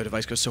dead right, though.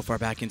 Device goes so far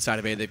back inside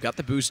of A. They've got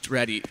the boost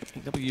ready.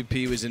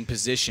 WP was in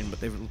position, but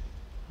they've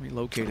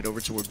relocated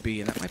over toward B,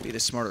 and that might be the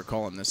smarter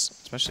call on this,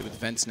 especially with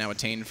vents now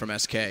attained from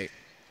SK.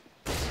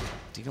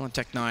 Deagle on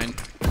Tech 9,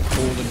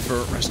 holding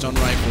for rest on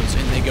rifles.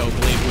 In they go.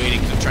 Glaive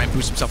waiting to try and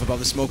boost himself above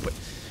the smoke, but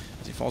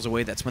as he falls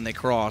away, that's when they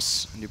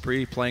cross. And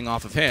Dupree, playing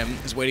off of him,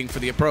 is waiting for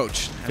the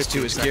approach. As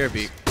to is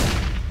Kirby.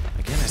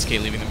 Again, SK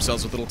leaving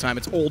themselves with little time.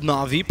 It's old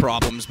Na'Vi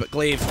problems, but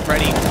Glaive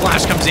ready.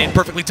 Flash comes in,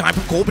 perfectly timed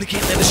from Cole, but he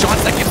can't land the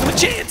shots. That gives him a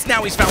chance.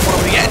 Now he's found one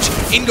over the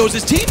edge. In goes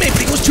his teammate, but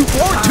he goes too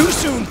far, too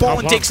soon.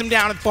 Fallen takes him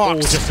down, and Fox.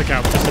 Oh, just took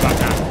out, just about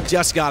that.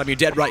 Just got him. You're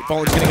dead right.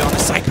 Fallen's going to get on the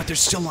site, but they're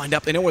still lined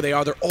up. They know where they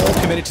are. They're all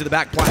committed to the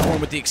back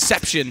platform with the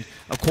exception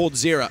of Cold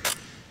Zera.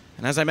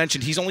 And as I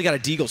mentioned, he's only got a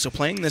Deagle, so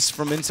playing this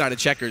from inside of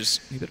checkers,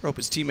 he better hope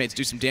his teammates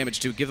do some damage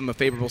to give them a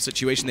favorable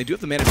situation. They do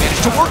have the man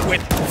advantage to work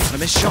with. And a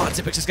missed shot.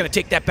 Xipix is going to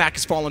take that back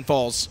as Fallen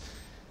falls.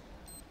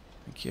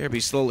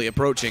 Kirby slowly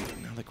approaching.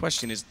 Now the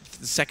question is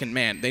the second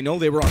man. They know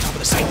they were on top of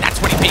the site.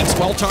 That's when he peaks.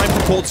 Well timed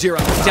from Cold Zera.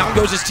 Down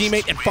goes his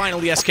teammate, and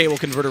finally SK will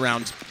convert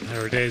around.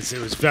 There it is. It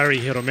was very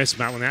hit or miss,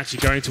 Matt, when they're actually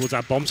going towards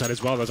that bomb site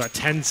as well. There was like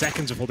 10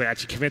 seconds before they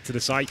actually commit to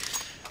the site.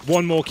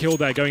 One more kill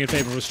there going in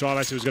favor of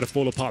Astralis. It was going to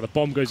fall apart. The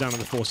bomb goes down on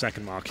the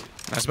 4-second mark.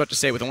 I was about to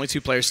say, with only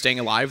 2 players staying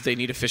alive, they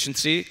need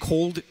efficiency.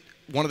 Cold,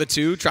 one of the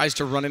 2, tries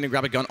to run in and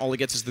grab a gun. All he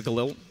gets is the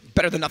Galil.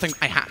 Better than nothing,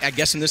 I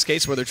guess, in this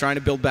case, where they're trying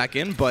to build back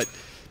in, but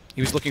he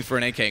was looking for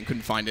an AK and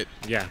couldn't find it.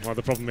 Yeah, well,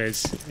 the problem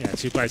is,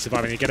 2 players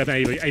surviving. You get an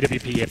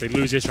AWP. If they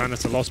lose this round,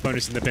 that's a loss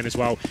bonus in the bin as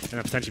well, and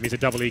that potentially means a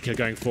double eco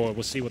going forward.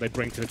 We'll see what they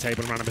bring to the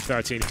table in round number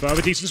 13.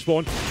 Further decent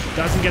spawn.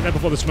 Doesn't get there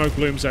before the smoke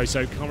blooms, though,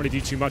 so can't really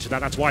do too much of that.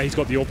 That's why he's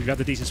got the AWP. You've had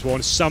the decent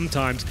spawn.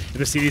 Sometimes, if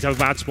the CDs have a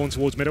bad spawn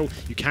towards middle,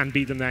 you can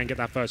beat them there and get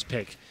that first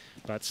pick.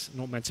 But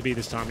not meant to be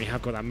this time. We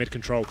have got that mid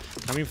control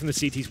coming from the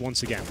CTs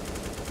once again.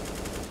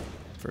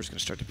 First going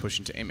to start to push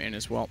into A-main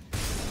as well.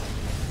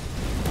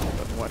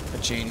 But what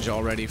a change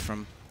already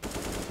from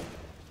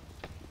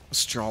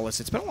Astralis.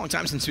 It's been a long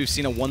time since we've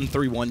seen a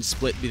 1-3-1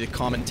 split be the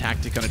common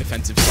tactic on a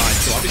defensive side,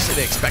 so obviously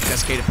they expect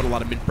SK to put a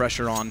lot of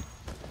mid-pressure on.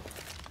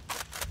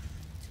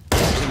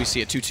 Usually we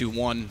see a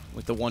 2-2-1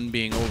 with the 1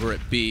 being over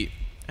at B,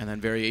 and then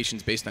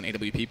variations based on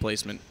AWP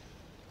placement.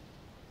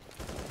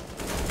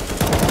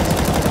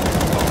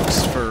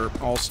 Fox for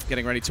all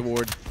getting ready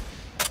toward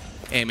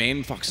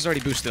A-main. Fox has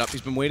already boosted up.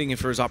 He's been waiting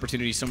for his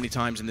opportunity so many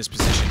times in this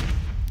position.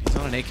 He's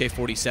on an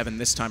AK-47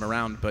 this time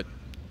around, but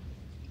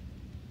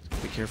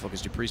be careful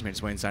because Dupree's made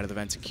his way inside of the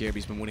vents, and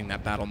Kirby's been winning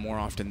that battle more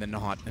often than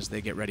not as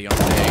they get ready on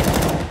the day.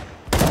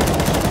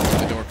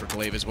 The door for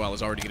Glaive as well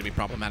is already going to be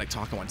problematic.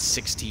 Taco on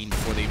 16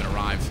 before they even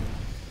arrive.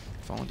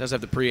 Fallen does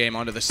have the pre-aim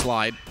onto the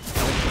slide.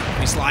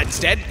 He slides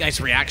instead. Nice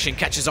reaction.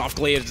 Catches off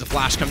Glaive as the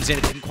flash comes in.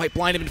 It didn't quite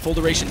blind him in full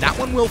duration. That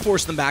one will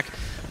force them back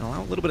and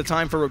allow a little bit of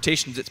time for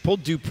rotations. It's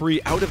pulled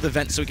Dupree out of the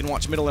vent so he can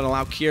watch middle and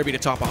allow Kirby to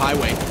top a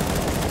highway.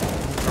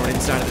 Thrown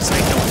inside of the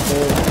site, no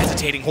hold,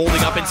 hesitating,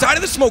 holding up inside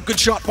of the smoke. Good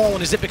shot,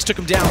 Fallen as Xipix took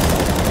him down.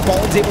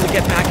 Fallen's able to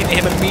get back into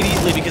him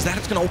immediately because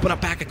that's going to open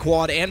up back a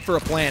quad and for a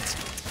plant.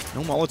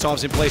 No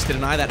Molotovs in place to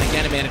deny that. And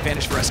again, a man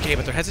advantage for SK,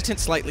 but they're hesitant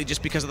slightly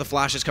just because of the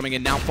flashes coming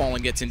in. Now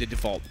Fallen gets into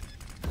default.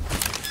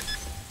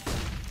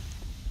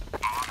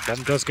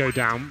 Bomb does go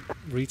down.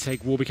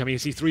 Retake will be coming. You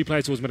see 3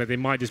 players towards middle. They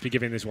might just be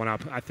giving this one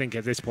up. I think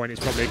at this point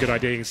it's probably a good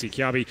idea. You can see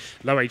Kiabi,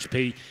 low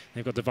HP.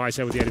 They've got Device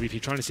there with the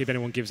AWP, trying to see if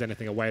anyone gives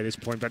anything away at this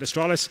point. But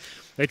Astralis,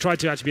 they tried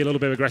to actually be a little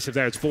bit aggressive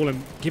there. It's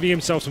Fallen giving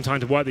himself some time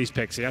to work these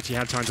picks. He actually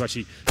had time to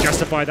actually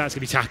justify that. It's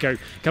going to be Taco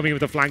coming in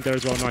with the flank there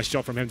as well. Nice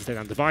shot from him to take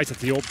down Device.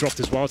 That's the AWP dropped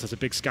as well, so that's a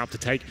big scalp to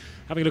take.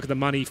 Having a look at the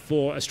money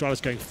for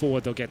Astralis going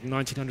forward, they'll get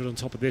 1900 on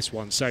top of this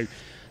one. So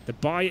the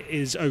buy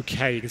is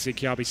okay. You can see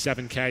Kiabi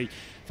 7k.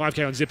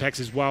 5k on Zipex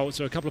as well,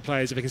 so a couple of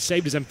players, if they can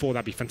save his M4,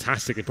 that'd be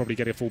fantastic. They'd probably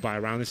get a full buy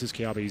around. This is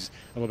Kiabi's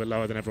a little bit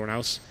lower than everyone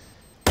else.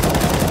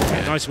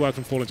 Yeah, nice work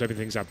from Fallen to open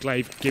things up.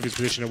 Glaive give his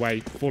position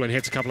away. Fallen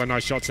hits a couple of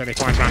nice shots, then they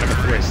find round number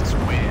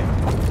 3.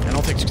 And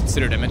all things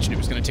considered, I mentioned it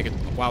was going to take a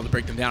while to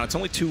break them down. It's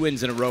only 2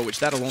 wins in a row, which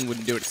that alone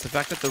wouldn't do it. It's the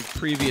fact that the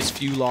previous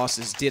few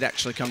losses did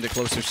actually come to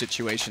closer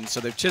situations, so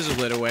they've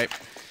chiseled it away.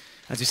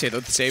 As you say, though,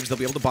 the saves, they'll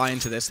be able to buy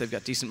into this. They've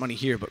got decent money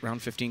here, but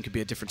round 15 could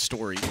be a different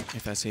story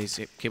if SA is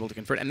able to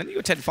convert. And then you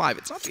go 10-5.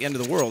 It's not the end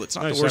of the world. It's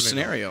not the worst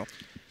scenario.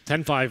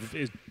 10-5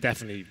 is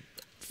definitely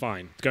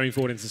fine. Going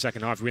forward into the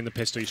second half, you win the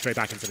pistol, you're straight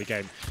back into the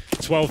game.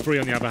 12-3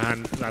 on the other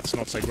hand, that's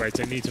not so great.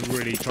 They need to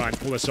really try and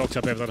pull their socks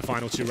up over the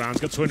final 2 rounds.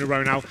 Got 2 in a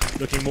row now,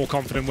 looking more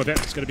confident with it.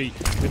 It's going to be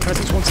the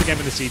presence once again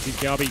in the CT.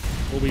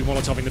 Kiabi will be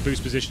Molotoving the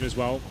boost position as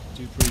well.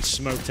 Dupree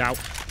smoked out.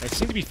 They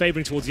seem to be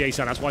favouring towards the A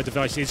side. That's why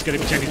Device is going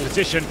to be changing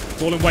position.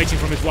 Fallen waiting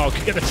from as well.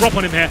 Could get the drop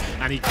on him here,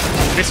 and he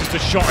misses the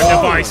shot, and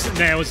Device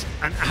nails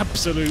an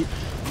absolute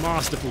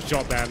masterful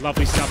shot there.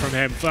 Lovely stuff from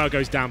him. Fur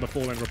goes down, but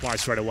Fallen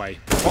replies straight away.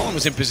 Fallen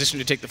was in position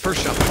to take the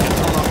first shot, but got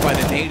thrown off by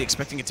the nade,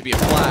 expecting it to be a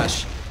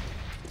flash.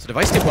 So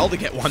Device did well to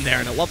get one there,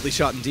 and a lovely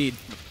shot indeed.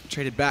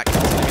 Traded back.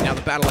 Now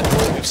the battle at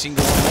North, we've seen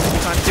this multiple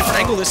times. Different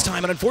angle this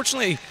time, and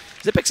unfortunately,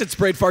 Zipex had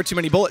sprayed far too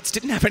many bullets,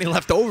 didn't have any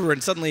left over,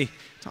 and suddenly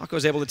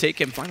Taco's able to take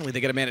him. Finally,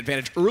 they get a man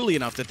advantage early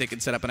enough that they can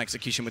set up an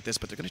execution with this,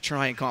 but they're going to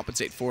try and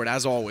compensate for it,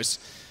 as always.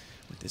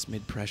 With this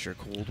mid-pressure,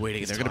 Cold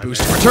waiting, they're going to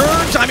boost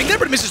return timing there,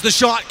 but misses the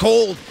shot.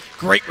 Cold,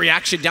 great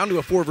reaction, down to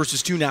a 4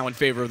 versus 2 now in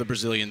favor of the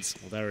Brazilians.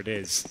 Well, there it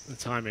is. The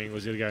timing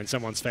was going to go in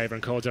someone's favor,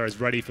 and Coldzera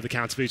is ready for the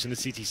counter boost on the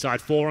CT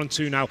side. 4 on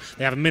 2 now.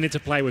 They have a minute to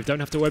play with.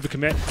 Don't have to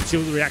overcommit. See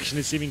what the reaction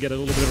is. See if we can get a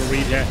little bit of a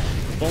read here.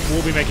 Bomb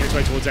will be making its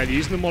way towards A. They're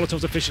using the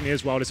Molotovs efficiently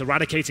as well. Just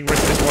eradicating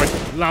risk at this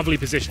point. Lovely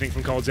positioning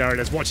from Coldzera.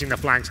 Just watching the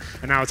flanks,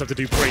 and now it's up to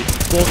Dupree.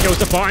 4 kills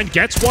to find.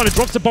 Gets 1 and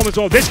drops the bomb as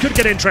well. This could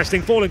get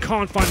interesting. Fallen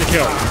can't find the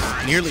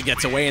kill. Nearly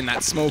gets away in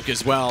that smoke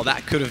as well.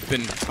 That could have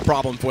been a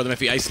problem for them if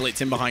he isolates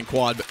him behind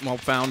quad, but well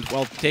found,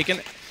 well taken.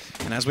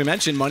 And as we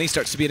mentioned, money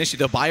starts to be an issue.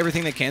 They'll buy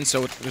everything they can,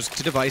 so it goes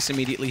to Device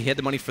immediately. He had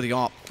the money for the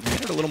AWP. They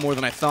had a little more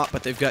than I thought,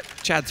 but they've got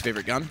Chad's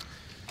favorite gun.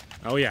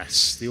 Oh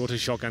yes, the auto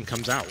shotgun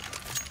comes out.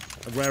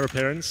 A rare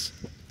appearance.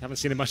 Haven't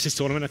seen it much this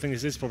tournament. I think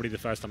this is probably the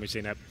first time we've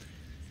seen it.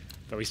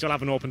 But we still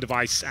have an open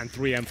Device and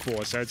 3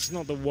 M4, so it's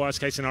not the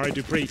worst case scenario.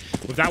 Dupree,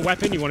 with that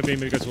weapon, you want to be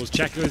able to go towards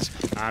checkers,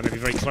 maybe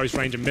very close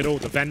range and middle.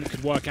 The vent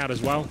could work out as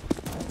well.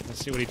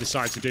 Let's see what he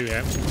decides to do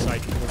here. Looks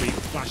like he'll be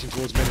flashing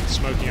towards mid and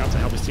smoking out to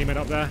help his teammate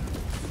up there.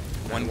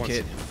 One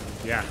kid.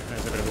 Yeah,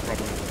 there's a bit of a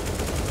problem.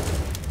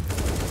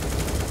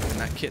 And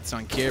that kit's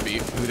on Kirby,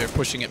 who they're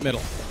pushing at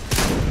middle.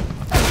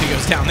 He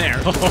goes down there.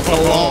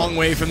 A long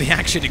way from the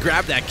action to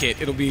grab that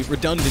kit. It'll be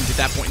redundant at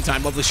that point in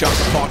time. Lovely shot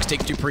from Fox,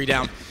 takes Dupree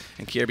down,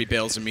 and Kirby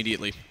bails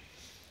immediately.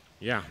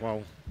 Yeah,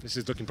 well, this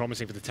is looking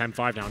promising for the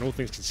 10-5 now, and all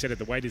things considered,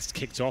 the way this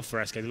kicked off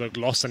for SK, they looked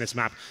lost on this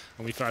map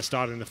when we first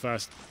started in the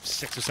first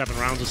 6 or 7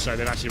 rounds or so.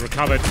 They've actually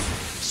recovered,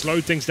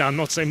 slowed things down,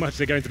 not so much.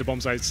 They're going to the bomb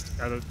sites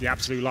at the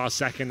absolute last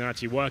second. They're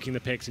actually working the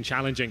picks and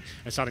challenging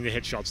and starting to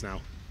hit shots now.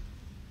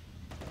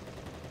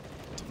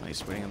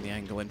 Nice waiting on the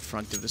angle in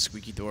front of the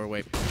squeaky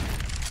doorway.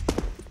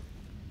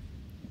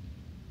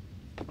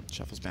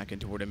 Shuffles back in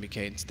toward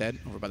MBK instead,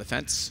 over by the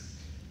fence.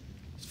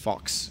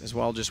 Fox as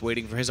well, just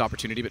waiting for his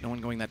opportunity, but no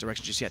one going that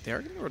direction just yet. They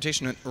are getting the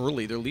rotation in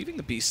early. They're leaving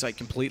the B site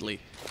completely.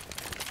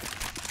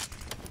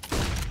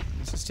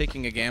 This is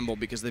taking a gamble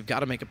because they've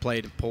got to make a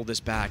play to pull this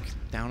back.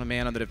 Down a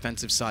man on the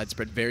defensive side,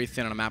 spread very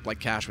thin on a map like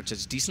Cache, which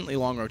has decently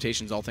long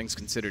rotations, all things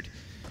considered.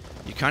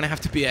 You kind of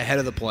have to be ahead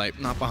of the play,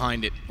 not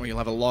behind it, or you'll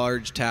have a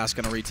large task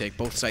on a retake.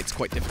 Both sites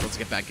quite difficult to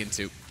get back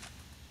into.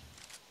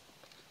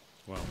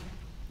 Well,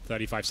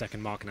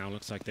 35-second mark now.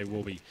 Looks like they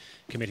will be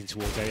committing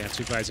towards A. They have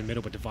 2 players in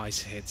middle, but Device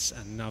hits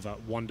another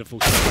wonderful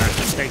shot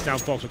there. Takes down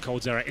Fox with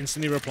Coldzera,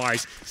 instantly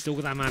replies. Still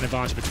with that man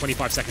advantage, but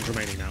 25 seconds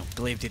remaining now.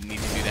 Glaive didn't need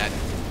to do that.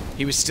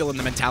 He was still in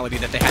the mentality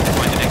that they had to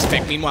find the next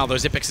pick. Meanwhile, though,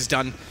 Zipex has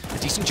done a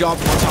decent job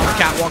from on top of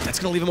Catwalk. That's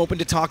going to leave him open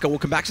to Taco. We'll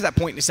come back to that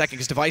point in a second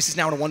because Device is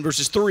now in a 1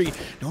 versus 3.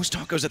 Knows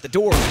Taco's at the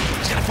door.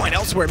 He's going to find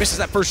elsewhere. Misses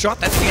that first shot.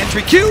 That's the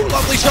entry. Q,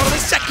 lovely shot on the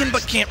second,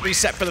 but can't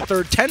reset for the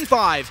third.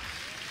 10-5.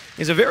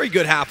 is a very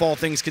good half, all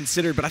things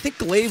considered, but I think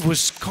Glaive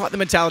was caught in the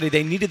mentality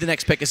they needed the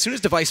next pick. As soon as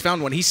Device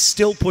found one, he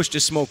still pushed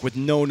his smoke with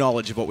no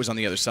knowledge of what was on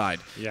the other side.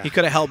 Yeah. He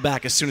could have held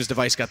back as soon as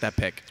Device got that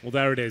pick. Well,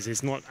 there it is.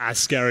 It's not as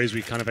scary as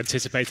we kind of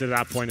anticipated at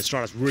that point.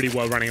 Astralis really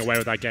were running away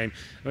with that game.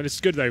 But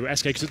it's good, though.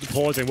 SK took the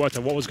pause. They worked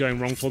out what was going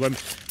wrong for them.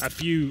 A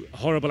few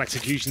horrible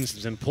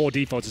executions and poor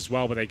defaults as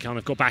well, but they kind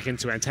of got back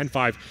into it. And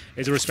 10-5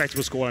 is a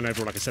respectable scoreline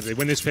overall. Like I said, if they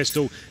win this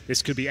pistol,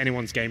 this could be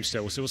anyone's game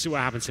still. So we'll see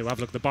what happens here. We'll have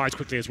a look at the buys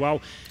quickly as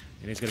well.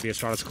 And it's going to be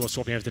Astralis, of course,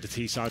 swapping over to the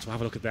T side. So we'll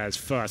have a look at theirs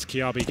first.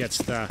 Kiabi gets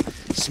the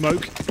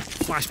smoke,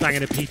 flashbang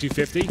in a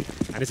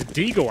P250, and it's a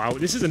Deagle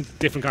out. This is a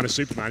different kind of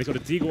Superman. He's got a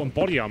Deagle and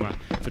body armor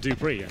for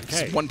Dupree.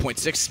 Okay.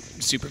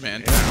 1.6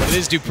 Superman, but it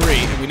is Dupree,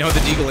 and we know the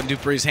Deagle in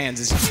Dupree's hands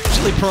is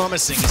usually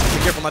promising. He's got to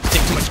be careful not to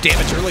take too much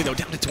damage early, though,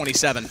 down to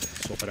 27.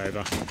 Swap it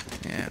over.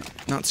 Yeah,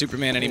 not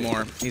Superman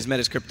anymore. He's met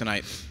his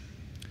kryptonite.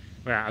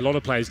 Yeah, a lot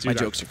of players do My that.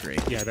 jokes are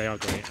great. Yeah, they are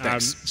great.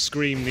 Thanks.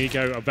 Scream,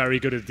 Nico are very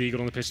good at the Deagle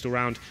on the pistol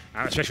round,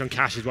 especially on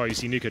Cache as well. You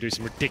see Nico do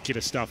some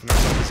ridiculous stuff in that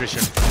sort of position.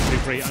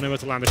 Dupree unable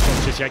to land the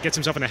shots just yet. Gets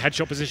himself in a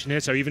headshot position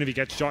here, so even if he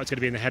gets shot, it's going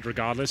to be in the head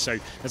regardless, so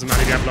doesn't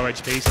matter if you have low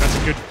HP, so that's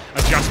a good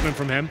adjustment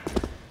from him.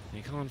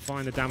 You can't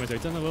find the damage, though.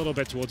 Done a little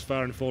bit towards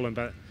Fur and Fallen,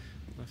 but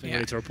nothing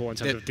really to report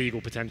in terms of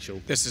Deagle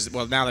potential. This is,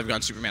 well, now they've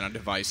gone Superman on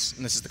Device,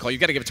 and this is the call. You've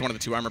got to give it to one of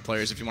the two armor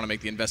players if you want to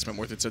make the investment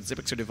worth it, so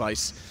Xyp9x or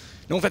Device.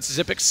 No offense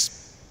to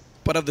Xyp9x,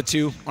 but of the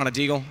two on a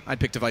Deagle, I'd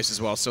pick Device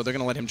as well, so they're going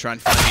to let him try and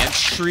find the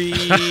entry.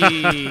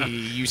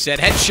 You said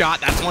headshot.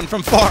 That's one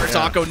from far. Yeah.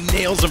 Taco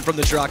nails him from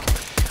the truck.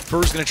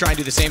 Fur's going to try and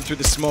do the same through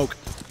the smoke.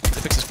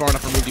 Xyp9x is far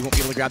enough removed, he won't be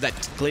able to grab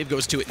that. Glaive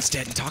goes to it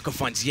instead, and Taco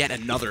finds yet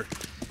another.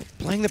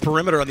 Playing the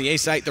perimeter on the A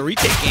site, the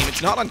retake game,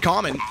 it's not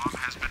uncommon.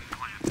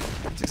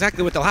 It's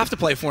exactly what they'll have to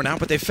play for now,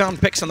 but they've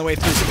found picks on the way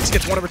through. Xyp9x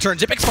gets one in return.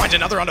 Xyp9x finds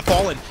another on a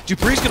Fallen.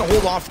 Dupree's going to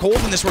hold off Cold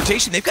in this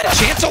rotation. They've got a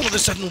chance all of a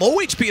sudden. Low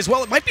HP as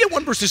well. It might be a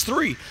 1 versus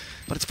 3,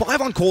 but it's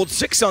 5 on Cold,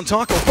 6 on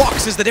Taco.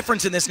 Fox is the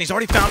difference in this, and he's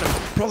already found him.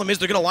 Problem is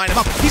they're going to line him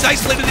up. He's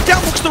isolated it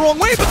down, looks the wrong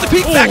way, but the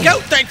peek back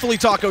out. Thankfully,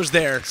 Taco's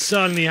there.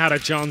 Certainly had a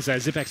chance there.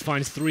 Xyp9x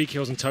finds 3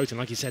 kills in total.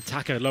 Like you said,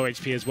 Taco low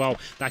HP as well.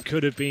 That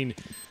could have been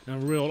a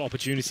real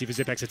opportunity for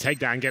Xyp9x to take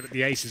that and get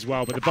the ace as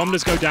well. But the bomb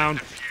does go down.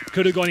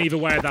 Could have gone either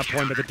way at that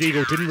point, but the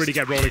Deagle didn't really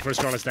get rolling for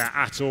Astralis there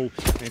at all.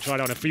 They tried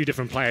on a few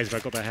different players,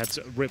 but got their heads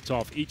ripped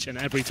off each and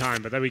every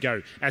time. But there we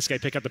go. SK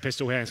pick up the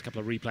pistol here. There's a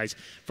couple of replays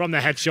from the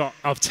headshot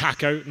of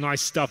Taco.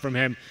 Nice stuff from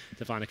him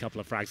to find a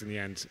couple of frags in the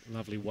end.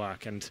 Lovely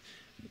work. And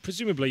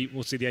presumably,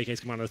 we'll see the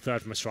AKs come out of the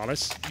third from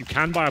Astralis. You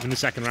can buy up in the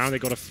second round. They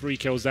got 3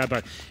 kills there,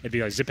 but it'd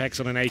be like Xyp9x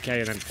on an AK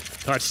and then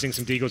purchasing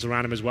some Deagles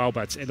around him as well.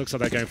 But it looks like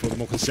they're going for the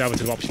more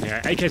conservative option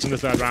here. AKs on the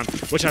third round,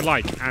 which I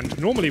like. And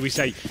normally we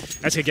say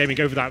SK Gaming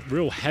go for that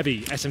real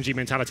heavy SMG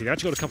mentality. They've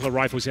actually got a couple of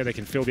rifles here. They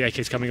can fill the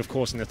AKs coming, of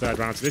course, in the third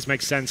round. So this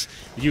makes sense.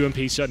 The UMP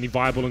is certainly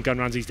viable on gun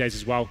rounds these days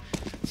as well.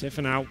 So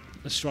for now,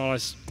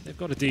 Astralis, they've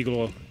got a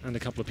Deagle and a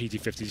couple of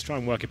PT50s. Try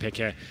and work a pick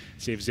here.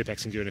 See if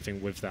Xyp9x can do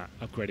anything with that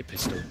upgraded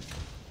pistol.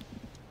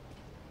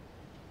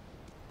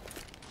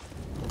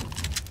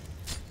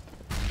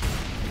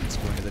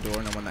 Going to the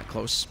door, no one that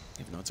close,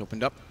 even though it's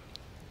opened up.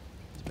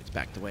 He's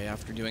backed away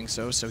after doing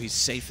so, so he's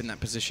safe in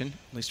that position,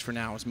 at least for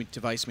now. His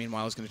Device,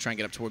 meanwhile, is going to try and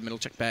get up toward middle,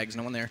 check bags,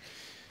 no one there.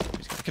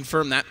 He's going to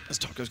confirm that, as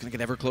Taco's going to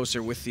get ever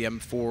closer with the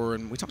M4,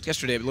 and we talked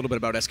yesterday a little bit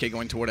about SK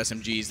going toward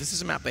SMGs. This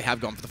is a map they have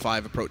gone for the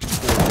 5 approach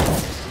before.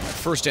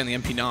 First and the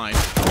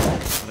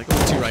MP9, they go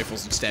with 2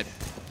 rifles instead.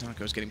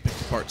 Taco's getting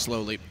picked apart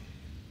slowly.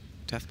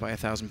 Death by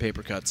 1,000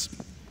 paper cuts.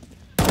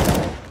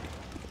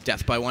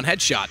 Death by 1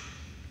 headshot.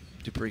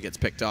 Dupree gets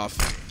picked off.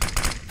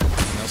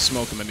 They'll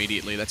smoke him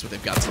immediately. That's what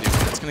they've got to do.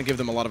 That's going to give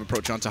them a lot of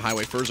approach onto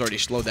Highway. Fur's already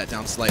slowed that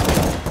down slightly.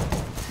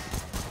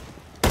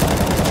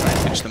 Try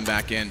and pinch them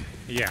back in.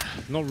 Yeah,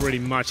 not really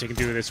much they can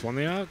do with this one.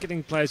 They are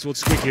getting players towards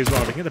Squeaky as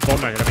well. They can get the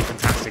bomb down, that'd be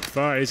fantastic.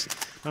 Fur is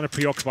kind of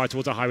preoccupied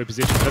towards a Highway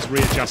position. Does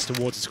readjust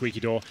towards the Squeaky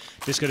door.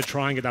 Just going to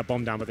try and get that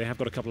bomb down, but they have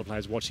got a couple of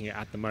players watching it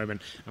at the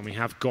moment. And we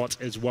have got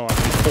as well,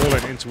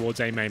 Fallen in towards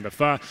A main. But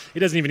Fur, he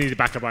doesn't even need the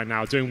backup right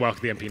now. Doing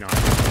work with the MP9.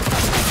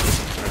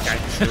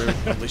 Okay, true.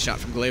 Lovely shot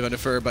from Glaive under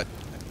Fur, but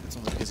it's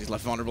only because he's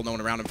left vulnerable, no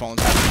one around him.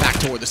 Fallen's back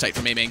toward the site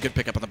from A main. Good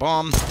pickup on the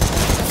bomb.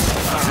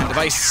 And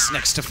Device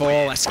next to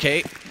fall.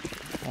 SK.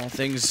 All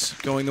things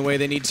going the way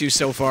they need to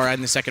so far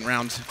in the second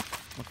round.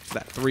 Look for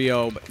that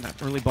 3-0, but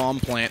that early bomb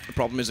plant. The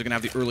problem is they're going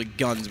to have the early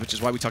guns, which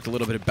is why we talked a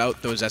little bit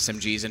about those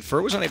SMGs. And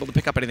Fur was unable to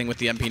pick up anything with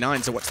the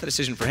MP9, so what's the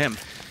decision for him?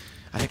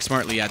 I think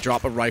smartly, yeah,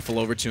 drop a rifle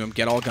over to him,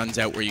 get all guns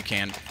out where you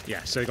can.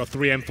 Yeah, so they got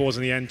 3 M4s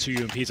in the end, 2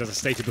 UMPs, as I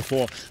stated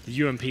before.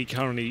 The UMP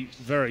currently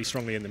very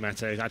strongly in the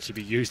meta. It actually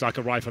be used like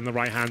a rifle in the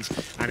right hands,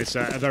 and it's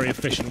a very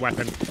efficient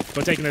weapon.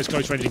 But taking those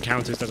close-range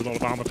encounters, there's a lot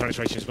of armor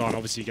penetration as well, and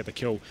obviously you get the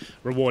kill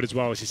reward as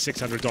well, which is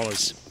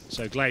 $600.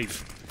 So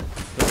Glaive,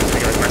 looking to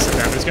go aggressive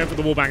there. Let's go for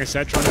the wallbang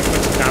instead, trying to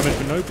put some damage,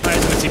 but no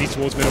players in the city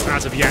towards middle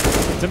as of yet.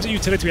 In terms of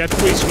utility, we had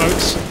 3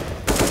 smokes.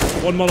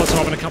 One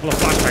Molotov and a couple of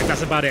flashbangs,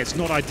 that's about it. It's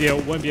not ideal,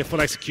 won't be a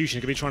full execution.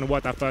 You're going to be trying to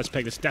work that first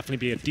pick. This definitely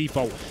be a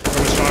default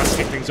from Astralis to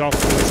kick things off.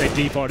 When they say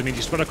default, it means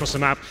you spread across the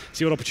map,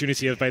 see what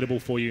opportunity is available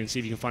for you, and see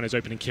if you can find those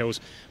opening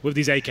kills with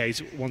these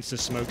AKs once the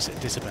smokes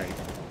dissipate.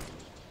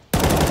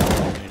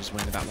 They just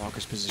went into that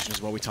Walker's position as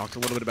well. We talked a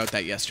little bit about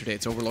that yesterday.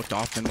 It's overlooked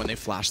often when they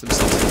flash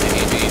themselves into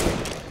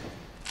A-main.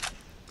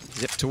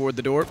 Zip toward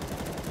the door.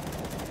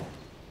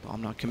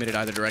 Bomb not committed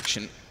either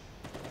direction.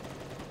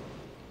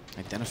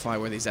 Identify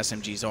where these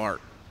SMGs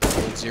are.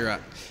 Zira.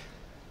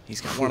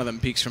 He's got one of them,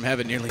 peeks from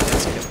heaven, nearly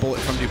gets a bullet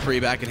from Dupree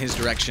back in his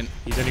direction.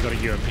 He's only got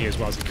a UMP as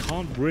well, so he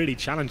can't really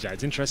challenge that.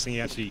 It's interesting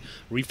he actually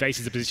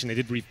refaces the position. They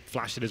did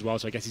reflash it as well,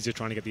 so I guess he's just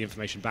trying to get the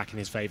information back in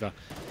his favor.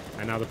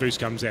 And now the boost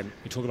comes in.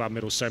 We talk about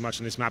middle so much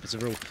on this map. It's a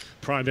real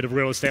prime bit of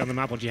real estate on the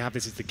map. Once you have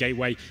this, it's the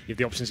gateway. You have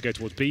the options to go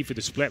towards B through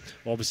the split.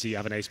 Obviously, you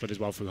have an A split as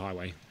well through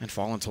highway. And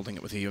Fallen's holding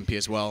it with a UMP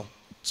as well.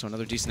 So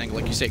another decent angle.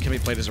 Like you say, it can be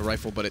played as a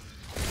rifle, but it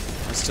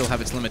does still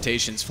have its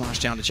limitations. Flash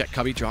down to check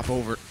Cubby, drop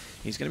over.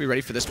 He's going to be ready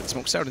for this, but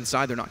smoke's out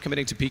inside. They're not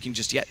committing to peeking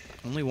just yet.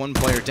 Only one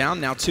player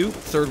down, now two.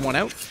 Third one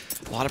out.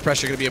 A lot of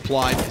pressure going to be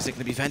applied. Is it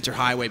going to be Vent or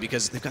Highway?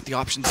 Because they've got the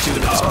options to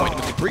them at this point.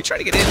 With Dupree trying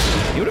to get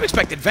in, you would have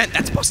expected Vent.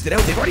 That's busted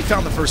out. They've already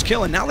found the first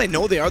kill, and now they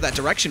know they are that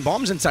direction.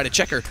 Bomb's inside a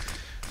checker.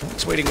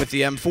 Fox waiting with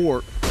the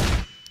M4.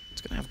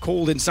 It's going to have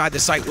Cold inside the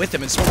site with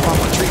him, and smoke bomb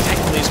on tree.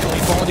 Thankfully, is going to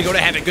be Fallen to go to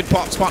heaven. Good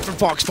pop spot from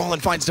Fox. Fallen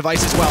finds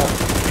Device as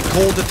well.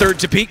 Cold the third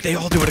to peak. They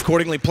all do it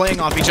accordingly, playing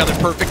off each other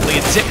perfectly.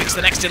 And Zipic's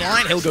the next in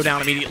line. He'll go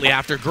down immediately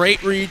after.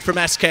 Great read from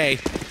SK.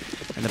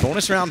 And the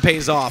bonus round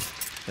pays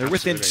off. They're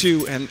within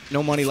two, and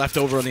no money left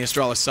over on the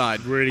Astralis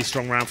side. Really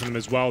strong round from them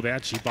as well. They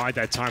actually bide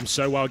their time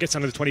so well. Gets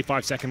under the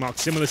 25-second mark.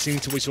 Similar scene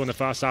to what we saw in the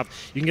first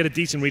half. You can get a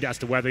decent read as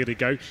to where they're going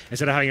to go.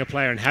 Instead of having a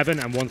player in heaven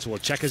and one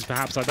toward checkers,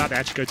 perhaps like that, they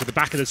actually go to the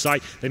back of the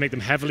site. They make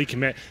them heavily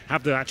commit,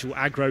 have the actual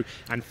aggro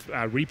and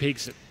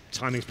re-peaks.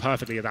 Timing's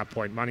perfectly at that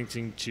point,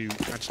 managing to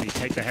actually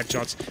take the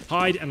headshots,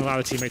 hide, and allow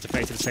the teammate to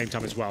face at the same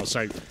time as well.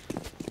 So,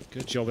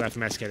 good job there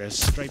from SK. They're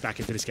straight back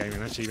into this game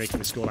and actually making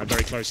the scoreline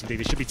very close indeed.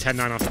 It should be 10-9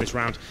 after this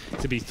round.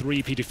 To be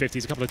 3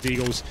 P250s, a couple of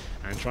Deagles,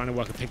 and trying to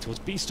work a pick towards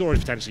B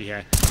storage potentially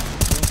here.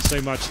 Not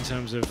so much in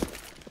terms of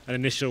an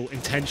initial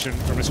intention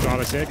from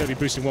Astralis here. Going to be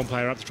boosting one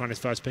player up to try his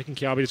first pick, and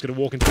Kiabi is going to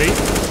walk into B.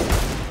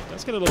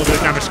 Let's get a little bit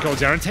of damage to Cold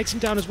there and takes him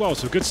down as well,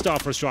 so a good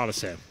start for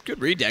Astralis here.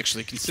 Good read to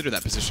actually consider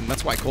that position.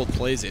 That's why Cold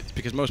plays it,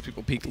 because most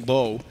people peek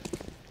low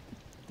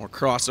or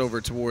cross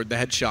over toward the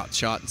headshot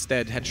shot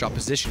instead, headshot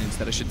position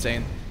instead, I should say.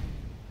 And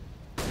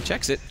he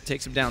checks it,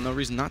 takes him down, no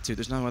reason not to.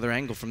 There's no other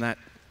angle from that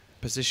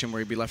position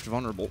where he'd be left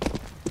vulnerable.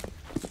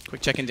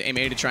 Quick check into aim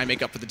A to try and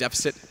make up for the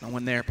deficit. No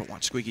one there, but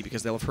watch Squeaky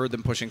because they'll have heard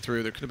them pushing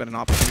through. There could have been an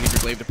opportunity for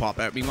Glaive to pop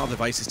out. Meanwhile,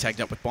 Device is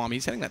tagged up with Bomb.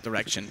 He's heading that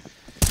direction.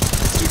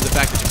 Due to the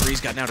fact that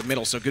Dupree's gotten out of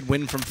middle, so good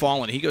win from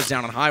Fallen. He goes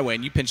down on highway,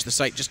 and you pinch the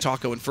site, just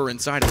Taco and Fur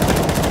inside of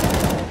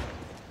it.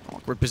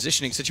 Awkward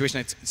positioning situation.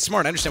 It's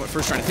smart. I understand what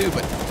Fur's trying to do,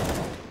 but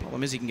the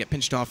problem is he can get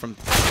pinched off from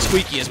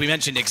Squeaky, as we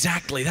mentioned.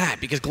 Exactly that,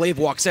 because Glaive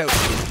walks out.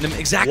 In the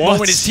exact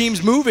moment his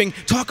team's moving,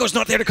 Taco's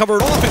not there to cover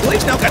it off, and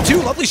Glaive's now got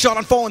two. Lovely shot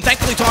on Fallen.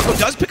 Thankfully, Taco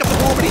does pick up the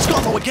ball, but he's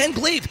gone low again.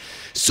 Glaive,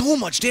 so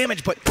much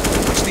damage, but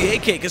watch the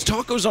AK, because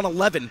Taco's on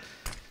 11.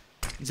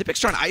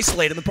 Zipic's trying to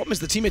isolate him. The problem is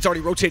the teammate's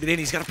already rotated in.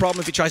 He's got a problem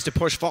if he tries to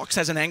push. Fox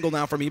has an angle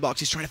now from E-Box.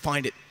 He's trying to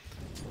find it.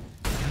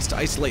 He has to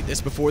isolate this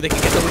before they can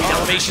get the read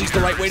elevations the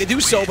right way to do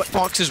so, but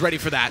Fox is ready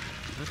for that.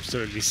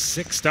 Absolutely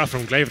sick stuff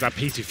from Glaive with that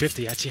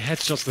P250. Actually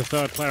headshots the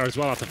third player as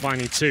well after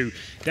finding two.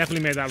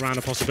 Definitely made that round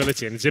a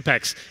possibility. And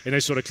Zipex in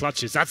those sort of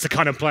clutches, that's the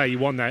kind of player you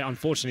want there.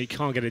 Unfortunately, he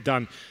can't get it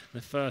done.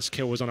 The first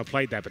kill was on a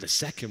plate there, but the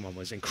second one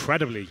was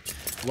incredibly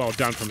well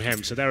done from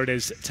him. So there it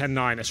is,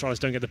 10-9. Astralis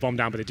don't get the bomb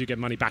down, but they do get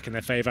money back in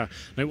their favor.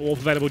 No AWP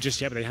available just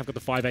yet, but they have got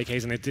the 5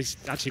 AKs, and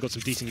they've actually got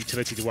some decent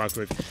utility to work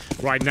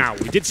with right now.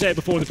 We did say it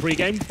before in the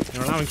pre-game.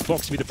 They're allowing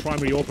Fox to be the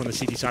primary AWP on the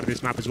CT side of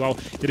this map as well.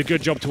 Did a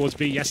good job towards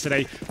B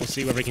yesterday. We'll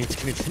see whether they can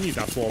continue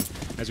that form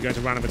as we go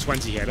into round number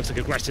 20 here. Looks like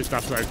aggressive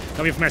stuff, though,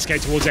 coming from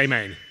SK towards A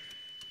main.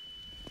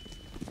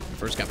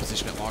 First got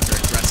position at Locker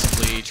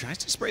aggressively. Tries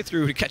to spray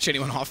through to catch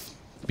anyone off.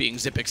 Being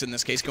Zipix in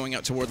this case, going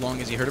out toward long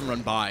as he heard him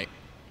run by.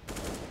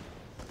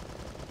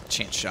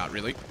 Chance shot,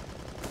 really.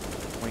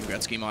 Wayne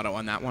Gretzky motto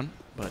on that one,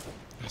 but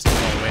has to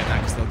fall away at that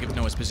because they'll give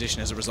Noah's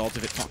position as a result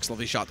of it. Fox,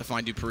 lovely shot to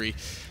find Dupree.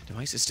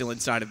 Device is still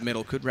inside of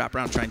middle. Could wrap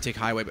around, try and take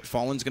highway, but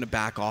Fallen's going to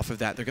back off of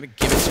that. They're going to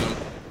give it to him,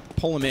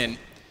 pull him in.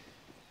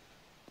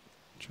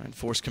 Try and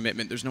force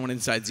commitment. There's no one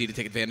inside Z to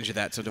take advantage of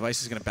that, so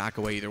Device is going to back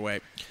away either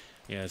way.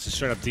 Yeah, it's a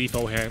straight-up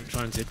default here,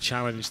 trying to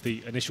challenge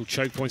the initial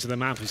choke points of the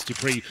map. As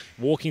Dupree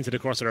walking to the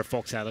crosser of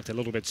Fox looked a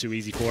little bit too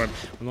easy for him.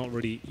 We're not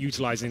really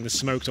utilising the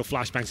smokes or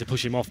flashbangs to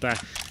push him off there,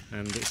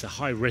 and it's a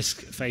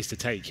high-risk face to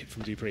take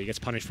from Dupree. He gets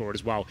punished for it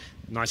as well.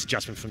 Nice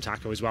adjustment from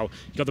Taco as well.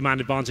 You've got the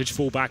man advantage,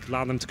 fall back,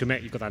 allow them to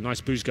commit. You've got that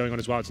nice boost going on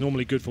as well. It's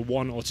normally good for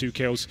 1 or 2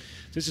 kills.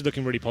 This is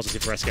looking really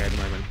positive for SK at the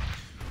moment.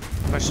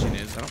 Question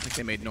is, I don't think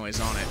they made noise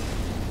on it.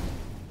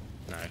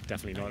 No,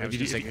 definitely not.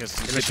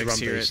 Unless you run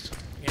boost.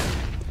 Yeah.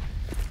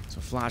 So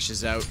Flash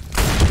is out.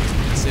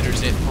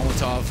 considers it.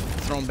 Molotov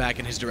thrown back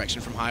in his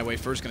direction from Highway.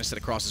 First going to set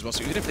across as well.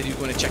 So even if they do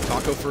go in and check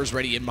Taco, first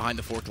ready in behind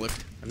the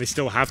forklift. And they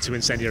still have 2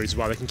 incendiaries as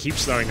well. They can keep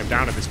slowing them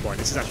down at this point.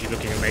 This is actually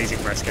looking amazing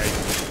for SK.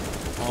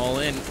 All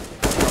in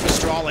from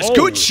Astralis. Oh.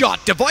 Good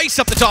shot. Device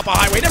up the top of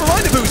Highway. Never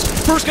mind the boost.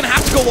 First going to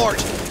have to go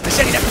large. They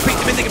said he'd have to beat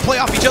them in. They can play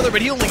off each other,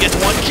 but he only gets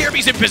one.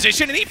 Kirby's in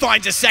position, and he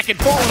finds a second,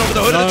 falling over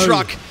the hood of the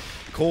truck.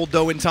 Cold,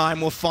 though, in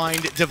time will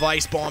find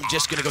Device. Bomb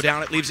just going to go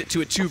down. It leaves it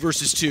to a 2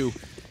 versus 2.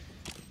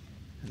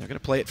 And they're going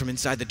to play it from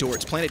inside the door.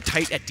 It's planted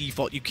tight at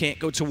default. You can't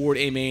go toward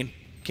A main.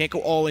 Can't go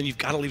all in. You've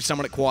got to leave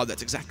someone at quad.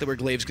 That's exactly where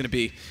Glaive's going to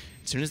be.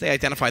 As soon as they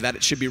identify that,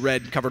 it should be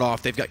red, covered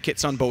off. They've got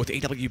kits on both.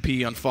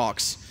 AWP on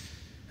Fox.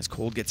 As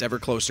Cold gets ever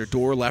closer.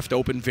 Door left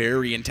open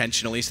very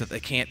intentionally so that they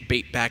can't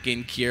bait back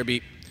in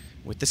Kirby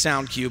with the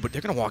sound cue, but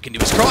they're going to walk into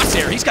his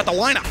crosshair. He's got the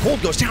lineup.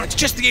 Cold goes down. It's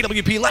just the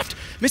AWP left.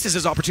 Misses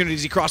his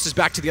opportunities. He crosses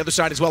back to the other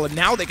side as well, and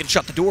now they can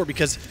shut the door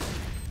because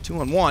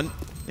 2-on-1,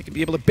 they can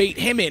be able to bait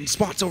him in.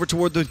 Spots over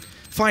toward the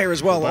fire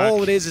as well.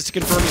 All it is to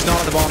confirm he's not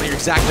on the bomb. You're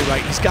exactly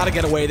right. He's got to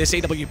get away. This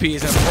AWP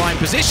is in a prime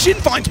position.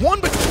 Finds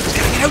one, but he's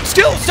got to get out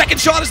still.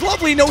 Second shot is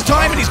lovely. No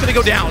time, and he's going to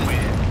go down.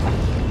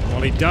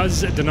 Well, he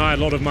does deny a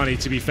lot of money,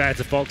 to be fair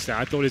to Fox there.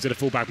 I thought he was going to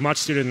fall back much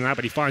sooner than that,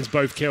 but he finds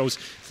both kills.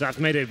 So that's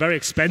made it very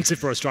expensive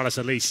for Astralis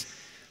at least.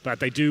 But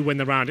they do win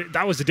the round.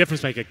 That was the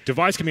difference maker.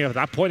 Device coming up at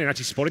that point and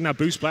actually spotting that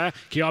boost player.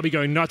 Kiabi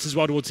going nuts as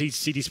well towards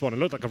CT spawn. It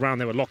looked like a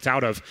round they were locked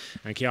out of.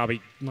 And Kiabi,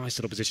 nice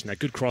little position there.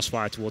 Good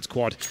crossfire towards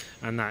quad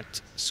and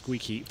that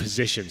squeaky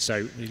position.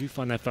 So they do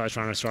find their first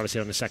round of Astralis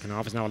here in the second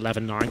half. It's now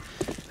 11-9.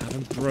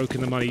 Haven't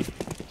broken the money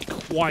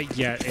quite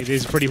yet. It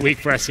is pretty weak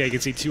for SK. You can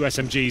see 2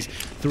 SMGs,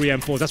 3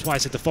 M4s. That's why I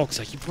said to Fox,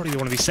 like, you probably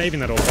want to be saving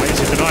that all. Right?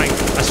 You're denying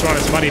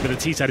Astralis money, but the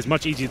T side is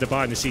much easier to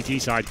buy on the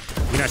CT side.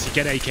 You can actually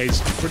get AKs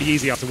pretty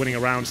easy after winning a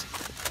round.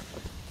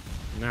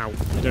 Now,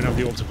 they don't have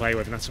the AWP to play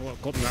with, and that's what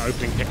got them that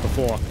opening pick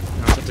before.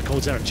 Now it's up to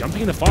Coldzera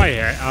jumping in the fire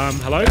here.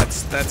 Hello?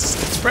 That's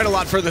spread a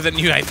lot further than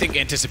you, I think,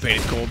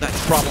 anticipated, Cold. That's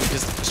the problem,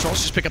 because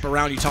Astralis just pick up a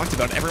round. You talked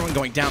about everyone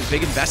going down,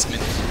 big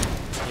investment.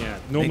 Yeah,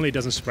 normally it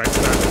doesn't spread to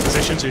that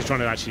position, so he's trying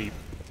to actually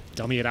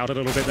dummy it out a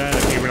little bit there.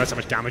 Didn't realize how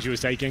much damage he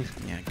was taking.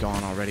 Yeah,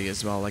 gone already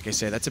as well. Like I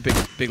say, that's a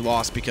big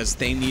loss because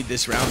they need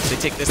this round. If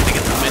they take this, they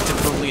get the momentum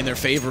firmly in their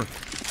favor.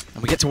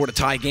 And we get toward a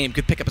tie game.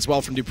 Good pickup as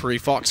well from Dupree.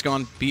 Fox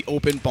gone, be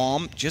open,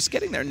 bomb. Just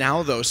getting there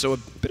now, though, so a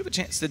bit of a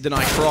chance to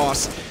deny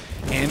cross.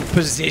 And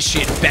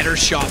position, better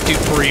shot,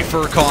 Dupree,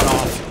 fur caught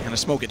off. And a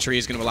smoke at tree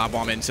is going to allow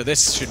bomb in, so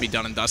this should be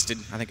done and dusted.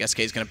 I think SK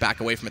is going to back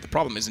away from it. The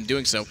problem is in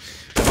doing so.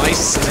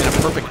 Device is in a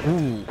perfect...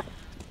 Ooh.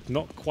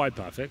 Not quite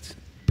perfect.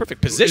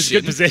 Perfect position. It's a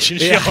good position,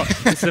 sure.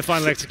 It's the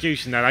final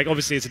execution there. Like,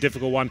 obviously, it's a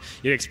difficult one.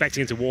 You're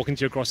expecting him to walk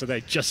into your crosser there.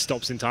 It just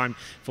stops in time.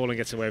 Fallen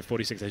gets away with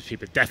 46 HP,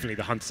 but definitely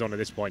the hunt is on at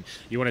this point.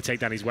 You want to take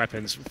down his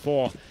weapons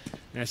for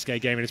SK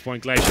Game at this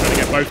point. Glacier trying to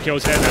get both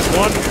kills here. There's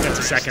one. That's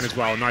a second as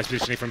well. Nice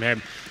positioning from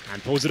him.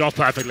 And pulls it off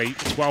perfectly.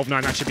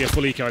 12-9. That should be a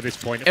full eco at this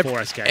point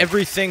for SK.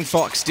 Everything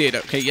Fox did,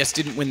 okay, yes,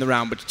 didn't win the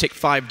round, but to take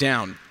 5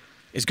 down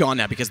is gone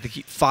now because they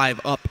keep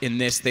 5 up in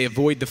this. They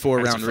avoid the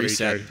 4-round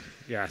reset.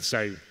 Yeah,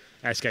 so...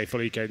 SK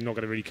full eco, not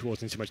going to really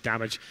cause him too much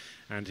damage.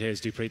 And here's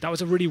Dupree. That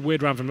was a really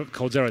weird round from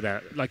Coldzera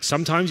there. Like,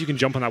 sometimes you can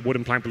jump on that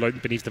wooden plank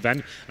beneath the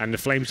vent, and the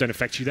flames don't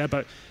affect you there,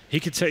 but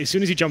he could as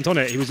soon as he jumped on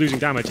it, he was losing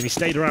damage, and he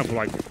stayed around for,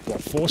 like,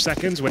 what, 4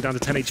 seconds, went down to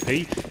 10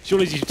 HP.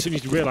 Surely as soon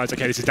as you realise,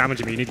 okay, this is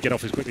damaging me, you need to get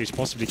off as quickly as you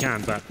possibly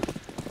can, but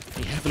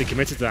he heavily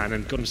committed to that and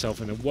then got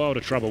himself in a world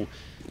of trouble.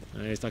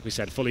 It's like we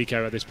said, full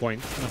eco at this point.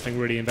 Nothing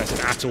really invested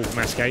at all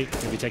from SK.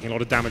 They'll be taking a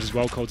lot of damage as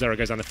well. Coldzera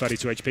goes down to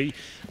 32 HP.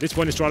 At this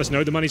point, Astralis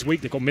know the money's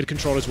weak. They've got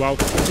mid-control as well.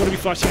 He's going to be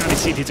flushing out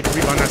his CT to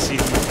creep on that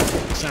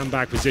CT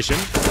sandbag position.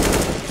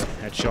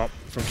 Headshot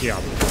from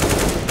Kiab.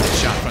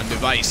 Shot from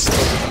Device.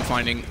 I'm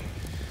finding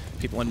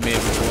people in mid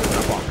which will open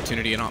up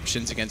opportunity and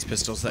options against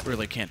pistols that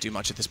really can't do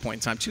much at this point in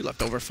time. 2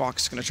 left over.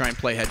 Fox is going to try and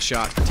play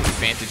headshot, take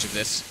advantage of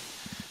this.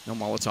 No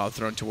Molotov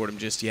thrown toward him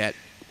just yet.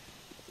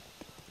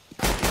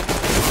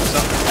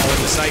 All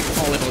in the sight,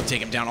 all able to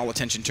take him down, all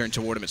attention turned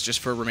toward him. It's just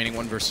for remaining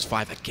 1 versus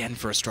 5 again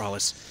for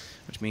Astralis,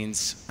 which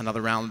means another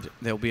round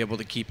they'll be able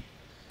to keep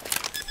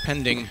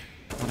pending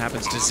what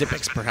happens to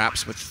Zipix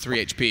perhaps with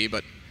 3 HP,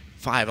 but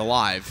 5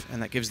 alive,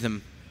 and that gives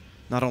them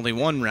not only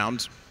 1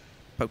 round,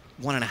 but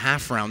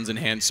 1.5 rounds in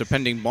hand, so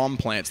pending bomb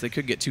plants, they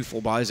could get 2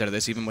 full buys out of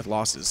this even with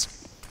losses.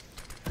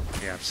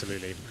 Yeah,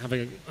 absolutely.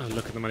 Having a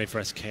look at the money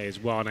for SK as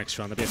well next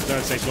round. There'll be a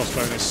third stage loss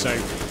bonus, so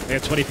they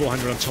have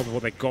 2,400 on top of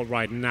what they've got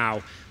right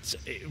now. So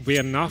it'll be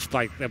enough,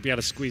 like they'll be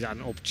able to squeeze out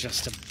an AWP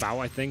just about,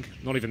 I think.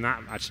 Not even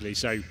that, actually.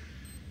 So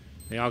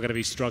they are going to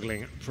be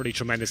struggling pretty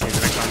tremendously in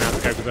the next round now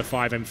to go for the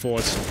 5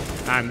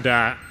 M4s. And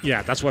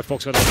yeah, that's why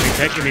Fox got the opening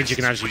pick. It means you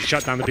can actually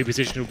shut down the B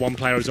position with 1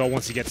 player as well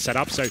once he gets set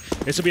up. So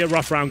this will be a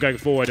rough round going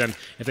forward. And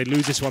if they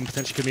lose this one,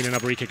 potentially could mean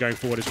another eco going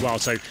forward as well.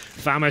 So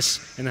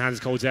Famous in the hands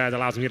of Coldzera, that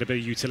allows them to get a bit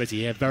of utility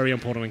here. Very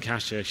important in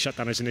Cache to shut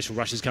down those initial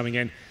rushes coming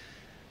in.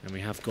 And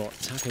we have got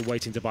Taco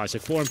waiting to buy. So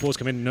 4 M4s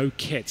come in, no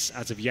kits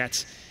as of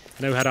yet.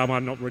 No head armor,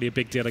 not really a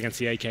big deal against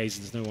the AKs.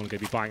 There's no one going to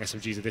be buying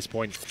SMGs at this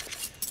point.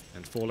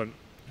 And Fallen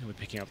And we're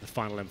picking up the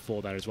final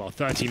M4 there as well.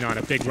 39,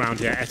 a big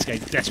round here.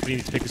 SK desperately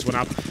need to pick this one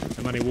up.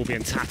 The money will be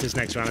in tatters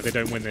next round if they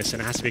don't win this,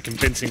 and it has to be a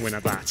convincing win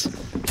at that.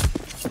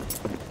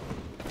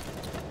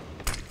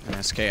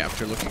 And SK,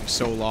 after looking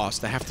so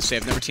lost, I have to say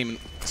I've never seen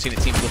a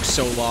team look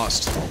so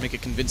lost. Make a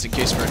convincing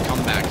case for a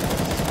comeback.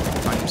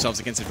 Find themselves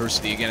against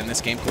adversity again in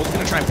this game. Cold's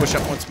going to try and push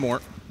up once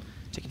more.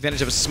 Take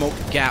advantage of a smoke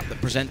gap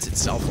that presents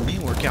itself. It may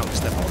work out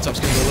because that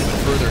Molotov's going to go a little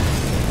bit further.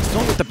 It's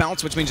going with the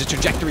bounce, which means the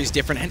trajectory is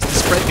different, hence the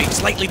spread being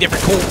slightly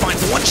different. Cold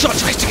finds the one shot,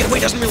 tries to get away,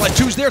 doesn't realize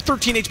two's there,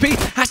 13 HP,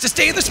 has to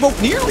stay in the smoke,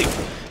 nearly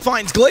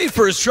finds Glaive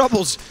for his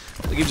troubles.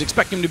 He was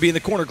expecting him to be in the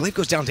corner. Glaive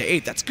goes down to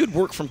 8. That's good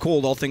work from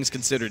Cold, all things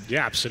considered.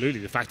 Yeah, absolutely.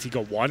 The fact he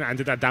got 1 and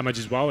did that damage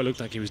as well, it looked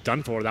like he was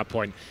done for at that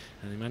point.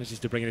 And he manages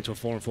to bring it into a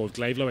 4-on-4 with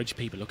Glaive, low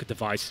HP, but look at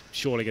Device.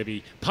 Surely going to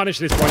be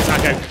punished at this point.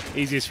 Taco,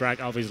 easiest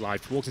frag of his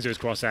life. Walks into his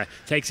crosshair,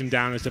 takes him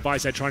down. As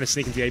Device there trying to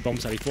sneak into the A-bomb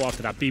side. He fought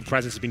after that. B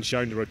presence has been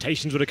shown. The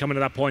rotations would have come in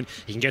at that point.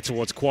 He can get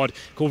towards quad,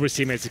 call for his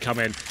teammates to come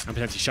in and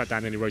potentially shut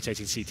down any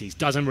rotating CTs.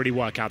 Doesn't really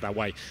work out that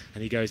way.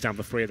 And he goes down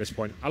for free at this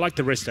point. I like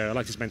the risk there. I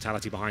like his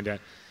mentality behind it.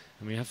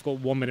 And we have got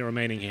 1 minute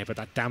remaining here, but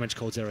that damage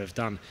coldzera have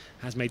done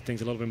has made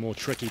things a little bit more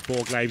tricky.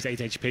 4 Glaives, 8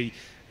 HP,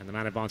 and the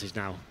man advantage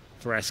now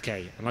for SK.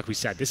 And like we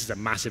said, this is a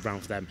massive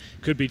round for them.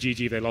 Could be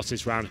GG if they lost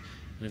this round.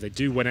 And if they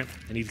do win it,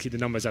 they need to keep the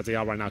numbers as they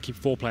are right now. Keep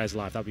 4 players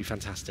alive. That would be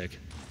fantastic.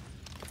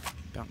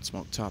 Bounce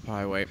smoke top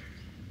highway.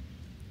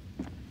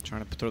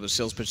 Trying to throw the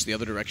Sills pitch the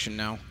other direction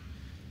now.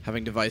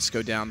 Having Device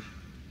go down.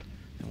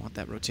 They want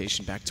that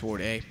rotation back toward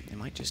A. They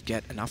might just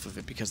get enough of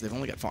it because they've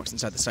only got Fox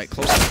inside the site.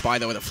 Close enough by,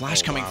 though, with a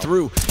flash coming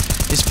through.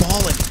 Is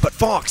fallen, but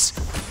Fox,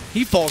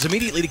 he falls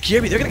immediately to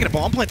Kirby. They're going to get a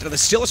bomb planted on the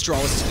still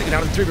Astralis. He's going to get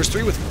out in 3 vs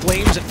 3 with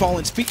flames at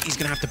Fallen's feet. He's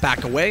going to have to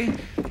back away.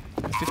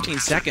 15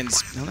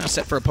 seconds. They're now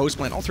set for a post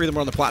plant. All 3 of them are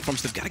on the platform,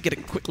 so they've got to get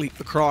it quickly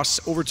across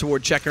over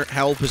toward Checker,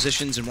 Hell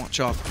positions, and watch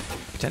off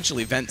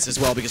potentially Vents as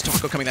well, because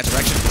Taco coming that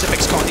direction.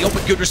 Typic's caught the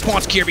open. Good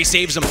response. Kirby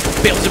saves him,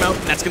 bails him out,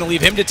 and that's going to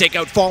leave him to take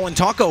out Fallen.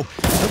 Taco,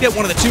 he'll get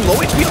one of the 2 low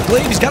HP on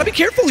Glaive. He's got to be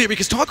careful here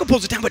because Taco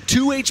pulls it down, but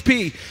 2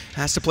 HP.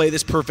 Has to play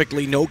this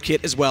perfectly. No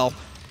kit as well.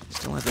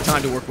 Still has the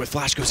time to work with.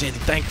 Flash goes in,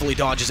 thankfully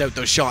dodges out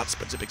those shots,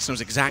 but Zipix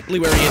knows exactly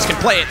where he is, can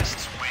play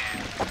it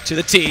to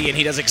the T, and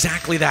he does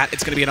exactly that.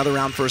 It's going to be another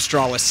round for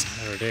Astralis.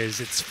 There it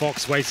is. It's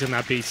Fox waiting on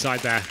that B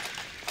side there.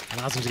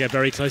 Allows him to get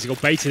very close. He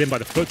got baited in by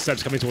the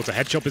footsteps coming towards the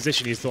headshot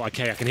position. He thought,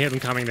 okay, I can hear them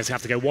coming. Let's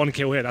have to go 1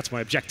 kill here. That's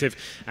my objective.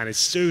 And as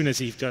soon as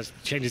he just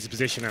changes his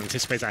position and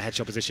anticipates that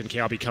headshot position,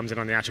 KRB comes in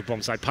on the actual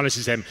bomb side,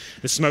 punishes him.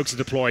 The smokes are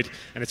deployed,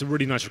 and it's a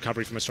really nice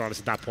recovery from Astralis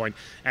at that point.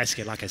 SK,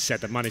 like I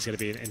said, the money's going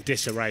to be in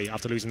disarray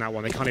after losing that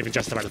one. They can't even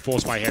justify the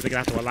force buy here. They're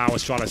going to have to allow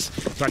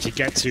Astralis to actually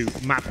get to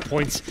map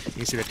points. You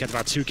can see they've kept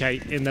about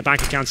 2k in their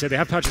bank accounts here. They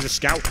have purchased a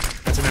scout.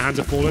 That's in the hands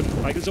of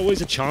Fallen. Like, there's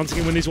always a chance you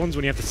can win these ones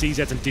when you have the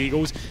CZs and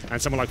Deagles,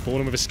 and someone like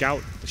Fallen with a scout.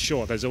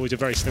 Sure, there's always a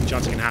very slim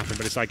chance it can happen,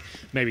 but it's like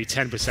maybe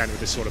 10% with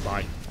this sort of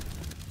buy.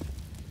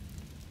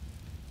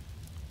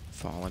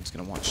 Fallen's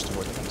going to watch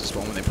toward them as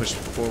well when they push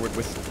forward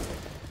with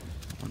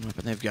one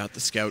weapon. They've got the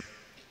scout.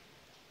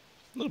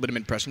 A little bit of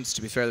mid-presence,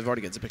 to be fair. They've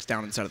already got Zipix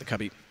down inside of the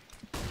cubby.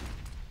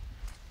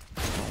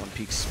 Fallen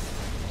peeks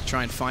to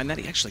try and find that.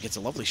 He actually gets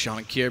a lovely shot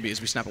on Kirby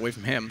as we snap away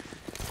from him.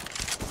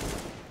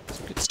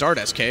 Good start,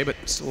 SK, but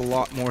still a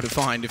lot more to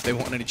find if they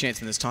want any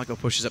chance in this. Taco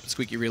pushes up and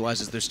Squeaky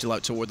realizes they're still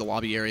out toward the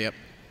lobby area,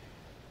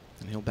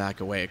 and he'll back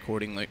away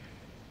accordingly.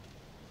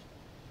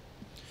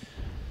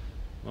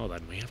 Well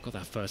then, we have got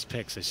that first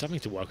pick, so something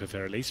to work with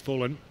here at least.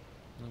 Fallen,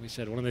 like we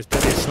said, one of the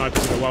deadliest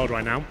snipers in the world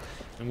right now,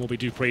 and will be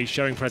Dupree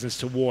showing presence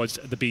towards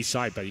the B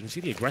side, but you can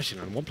see the aggression,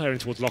 and 1 player in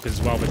towards lockers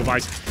as well, but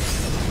Device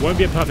won't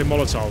be a perfect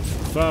Molotov.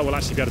 Fur will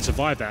actually be able to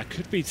survive there.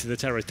 Could be to the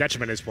terrorist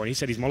detriment at this point. He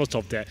said he's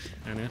Molotov'd it,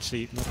 and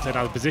actually not played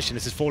out of position.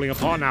 This is falling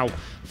apart now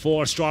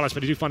for Astralis,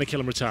 but he do find a kill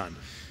in return.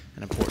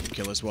 An important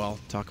kill as well.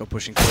 Taco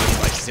pushing forward.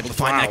 Device is able to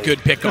find that good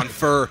pick on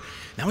Fur.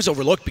 That was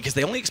overlooked because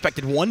they only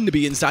expected 1 to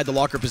be inside the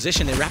locker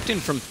position. They wrapped in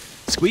from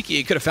Squeaky.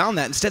 He could have found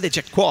that. Instead, they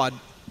checked quad.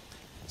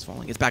 As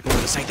Fallen gets back over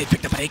to the site, they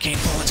picked up an AK, and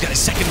Fallen's got a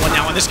second one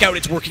now on the scout.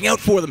 It's working out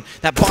for them.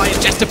 That buy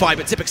is justified,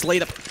 but Zipix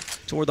laid up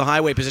toward the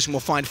highway position. We'll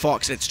find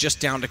Fox. It's just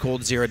down to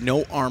coldzera.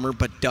 No armor,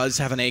 but does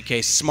have an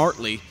AK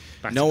smartly,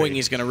 knowing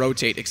he's going to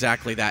rotate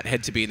exactly that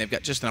head to B, and they've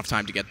got just enough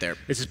time to get there.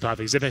 This is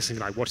perfect. Zipix can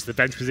like watch the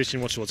vents position,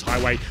 watch towards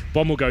highway.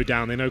 Bomb will go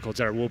down. They know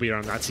coldzera will be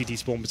around that CT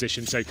spawn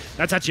position, so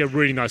that's actually a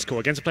really nice call.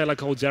 Against a player like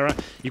coldzera,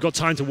 you've got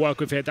time to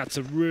work with here. That's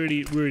a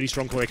really, really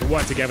strong call. They can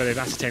work together. They've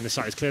ascertained the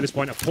site. It's clear at this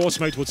point. A poor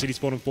smoke towards CT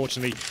spawn,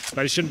 unfortunately,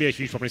 but it shouldn't be a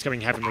huge problem. It's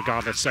coming heaven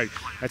regardless. So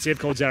let's see if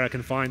coldzera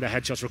can find the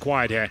headshots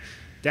required here.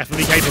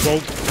 Definitely capable.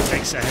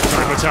 Takes a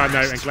headshot in return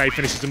though, and Glaive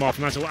finishes them off.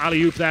 Nice little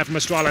alley-oop there from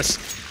Astralis.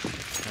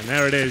 And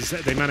there it is.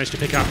 They managed to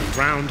pick up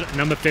round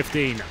number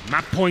 15.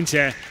 Map point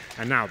here.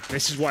 And now,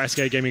 this is what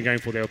SK Gaming are going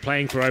for. They were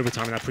playing for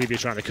overtime in that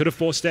previous round. They could have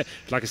forced it.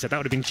 Like I said, that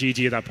would have been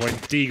GG at that point.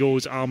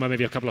 Deagles, Armor,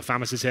 maybe a couple of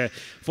Famises here.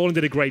 Fallen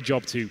did a great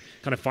job to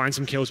kind of find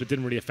some kills, but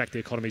didn't really affect the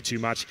economy too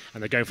much.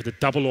 And they're going for the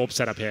double orb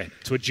setup here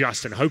to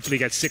adjust and hopefully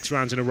get 6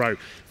 rounds in a row.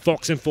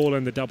 Fox and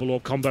Fallen, the double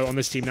orb combo on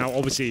this team now.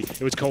 Obviously,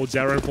 it was Cold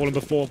Zero and Fallen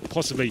before,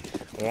 possibly,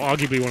 or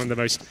arguably one of the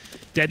most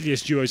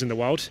deadliest duos in the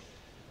world.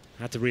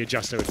 Had to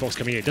readjust there with Fox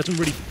coming in. It doesn't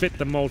really fit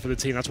the mold for the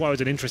team. That's why it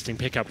was an interesting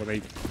pickup when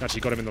they actually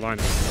got him in the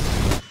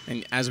lineup.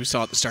 And as we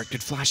saw at the start,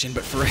 good flash in,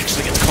 but Fur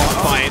actually gets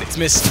caught by it. It's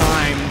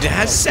mistimed.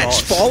 Has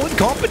Setch Fallen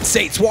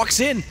compensates, walks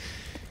in,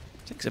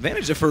 takes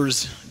advantage of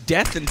Fur's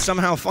death, and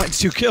somehow finds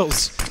 2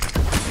 kills.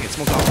 He gets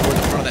smoked off the board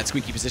in front of that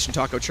squeaky position.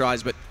 Taco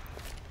tries, but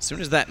as soon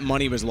as that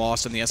money was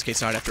lost on the SK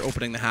side after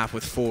opening the half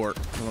with 4,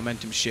 the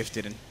momentum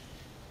shifted, and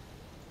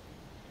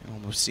it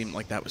almost seemed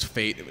like that was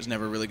fate. It was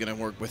never really going to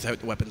work without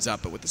the weapons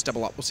up, but with this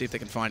double up, we'll see if they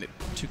can find it.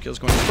 2 kills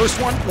going on the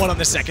first one, 1 on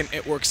the second.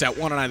 It works out,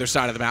 1 on either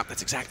side of the map.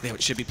 That's exactly how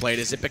it should be played.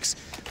 As Ipix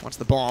wants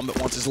the bomb, but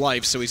wants his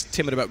life, so he's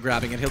timid about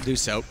grabbing it. He'll do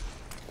so.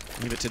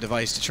 Leave it to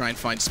Device to try and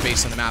find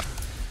space on the map.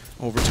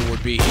 Over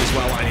toward B as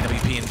well on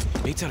AWP,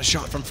 and baits out a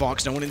shot from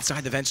Fox. No one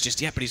inside the vents just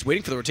yet, but he's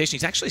waiting for the rotation.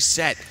 He's actually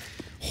set,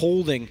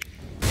 holding.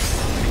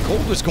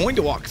 Cold was going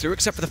to walk through,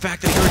 except for the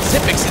fact that he heard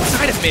Zipix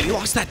inside of mid. He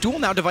lost that duel.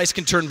 Now Device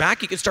can turn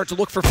back. He can start to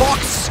look for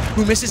Fox,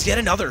 who misses yet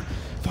another.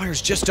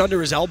 Fires just under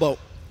his elbow.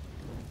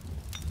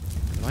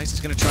 Device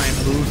is going to try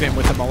and move him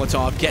with the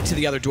Molotov, get to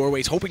the other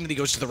doorways, hoping that he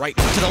goes to the right,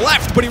 not to the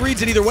left, but he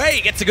reads it either way.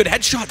 He gets a good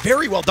headshot.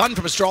 Very well done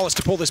from Astralis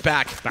to pull this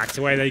back. Back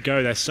to where they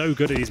go. They're so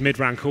good at these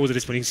mid-round calls at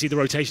this point. You can see the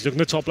rotations. Look in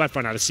the top left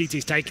right now. The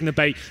CT's taking the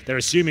bait. They're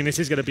assuming this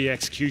is going to be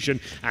execution.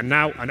 And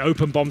now an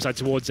open bomb side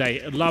towards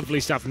A. Lovely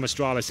stuff from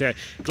Astralis here.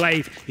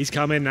 Glaive, he's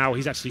come in now.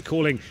 He's actually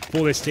calling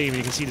for this team. And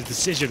you can see the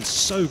decision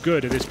so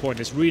good at this point.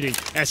 It's reading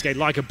SK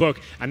like a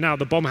book. And now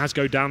the bomb has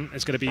go down.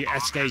 It's going to be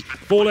SK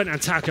Fallen and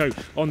Taco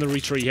on the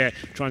retreat here,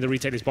 trying to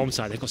retake this bomb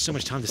side. They've got so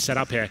much time to set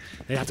up here.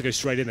 They have to go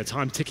straight in. The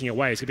time ticking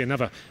away. It's going to be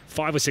another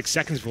 5 or 6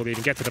 seconds before they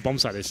even get to the bomb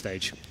side at this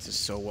stage. This is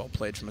so well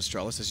played from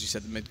Astralis, as you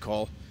said, the mid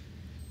call.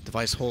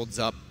 Device holds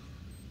up.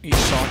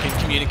 He's talking,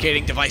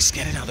 communicating. Device,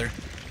 get another.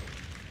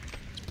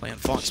 Playing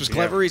Fox was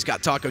clever. He's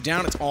got Taco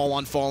down. It's all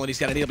on Fallen. He's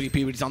got an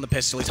AWP, but he's on the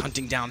pistol. He's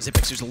hunting down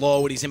Zipix, who's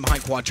low, and he's in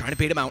behind quad, trying to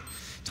bait him out.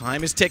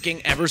 Time is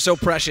ticking, ever so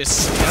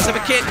precious. He does have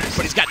a kit,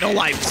 but he's got no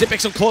life.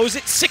 Zipix will close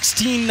it.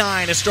 16-9.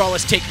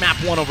 Astralis take map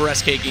 1 over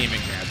SK Gaming.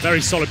 Yeah,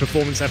 very solid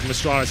performance there from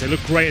Astralis. They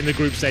look great in the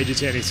group stages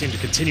here, and they seem to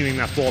be continuing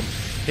that form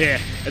here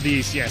at the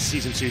ECS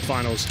Season 2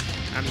 finals.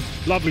 And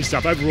lovely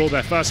stuff. Overall,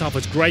 their first half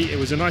was great. It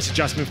was a nice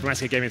adjustment from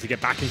SK Gaming to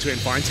get back into it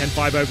and find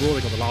 10-5 overall.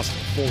 They got the last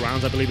 4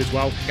 rounds, I believe, as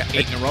well. Got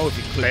 8 in a row if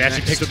you include They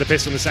actually picked up the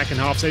pistol in the second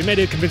half, so they made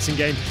it a convincing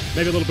game.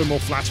 Maybe a little bit more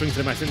flattering to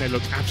them. I think they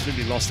looked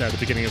absolutely lost there at the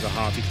beginning of the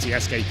half. You can see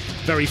SK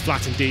very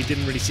flat indeed.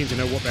 Didn't really seem to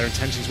know what their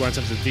intentions were in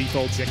terms of the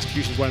defaults. The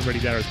executions weren't really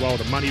there as well.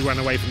 The money ran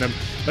away from them.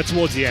 But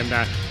towards the end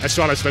there,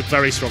 Astralis looked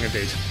very strong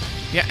indeed.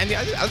 Yeah, and the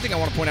other thing I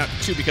want to point out,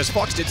 too, because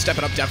Fox did step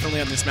it up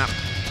definitely on this map.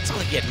 It's not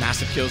like he had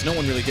massive kills. No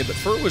one really did, but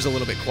Fur was a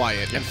little bit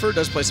quiet. And Fur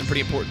does play some pretty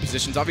important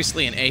positions.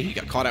 Obviously, in A, he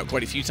got caught out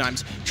quite a few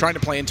times trying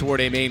to play in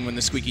toward A main when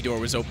the squeaky door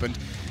was opened.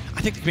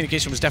 I think the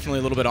communication was definitely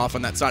a little bit off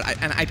on that side.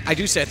 I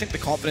do say I think the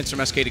confidence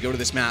from SK to go to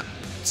this map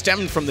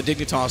stemmed from the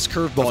Dignitas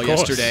curveball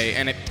yesterday,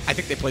 and I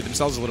think they played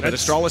themselves a little bit.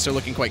 Astralis are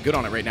looking quite good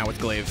on it right now with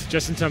Glaive.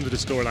 Just in terms of the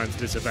storyline to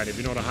this event,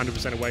 if you're not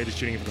 100% away to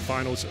tuning in for the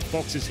finals,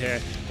 Fox is here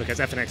because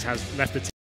FNX has left the team.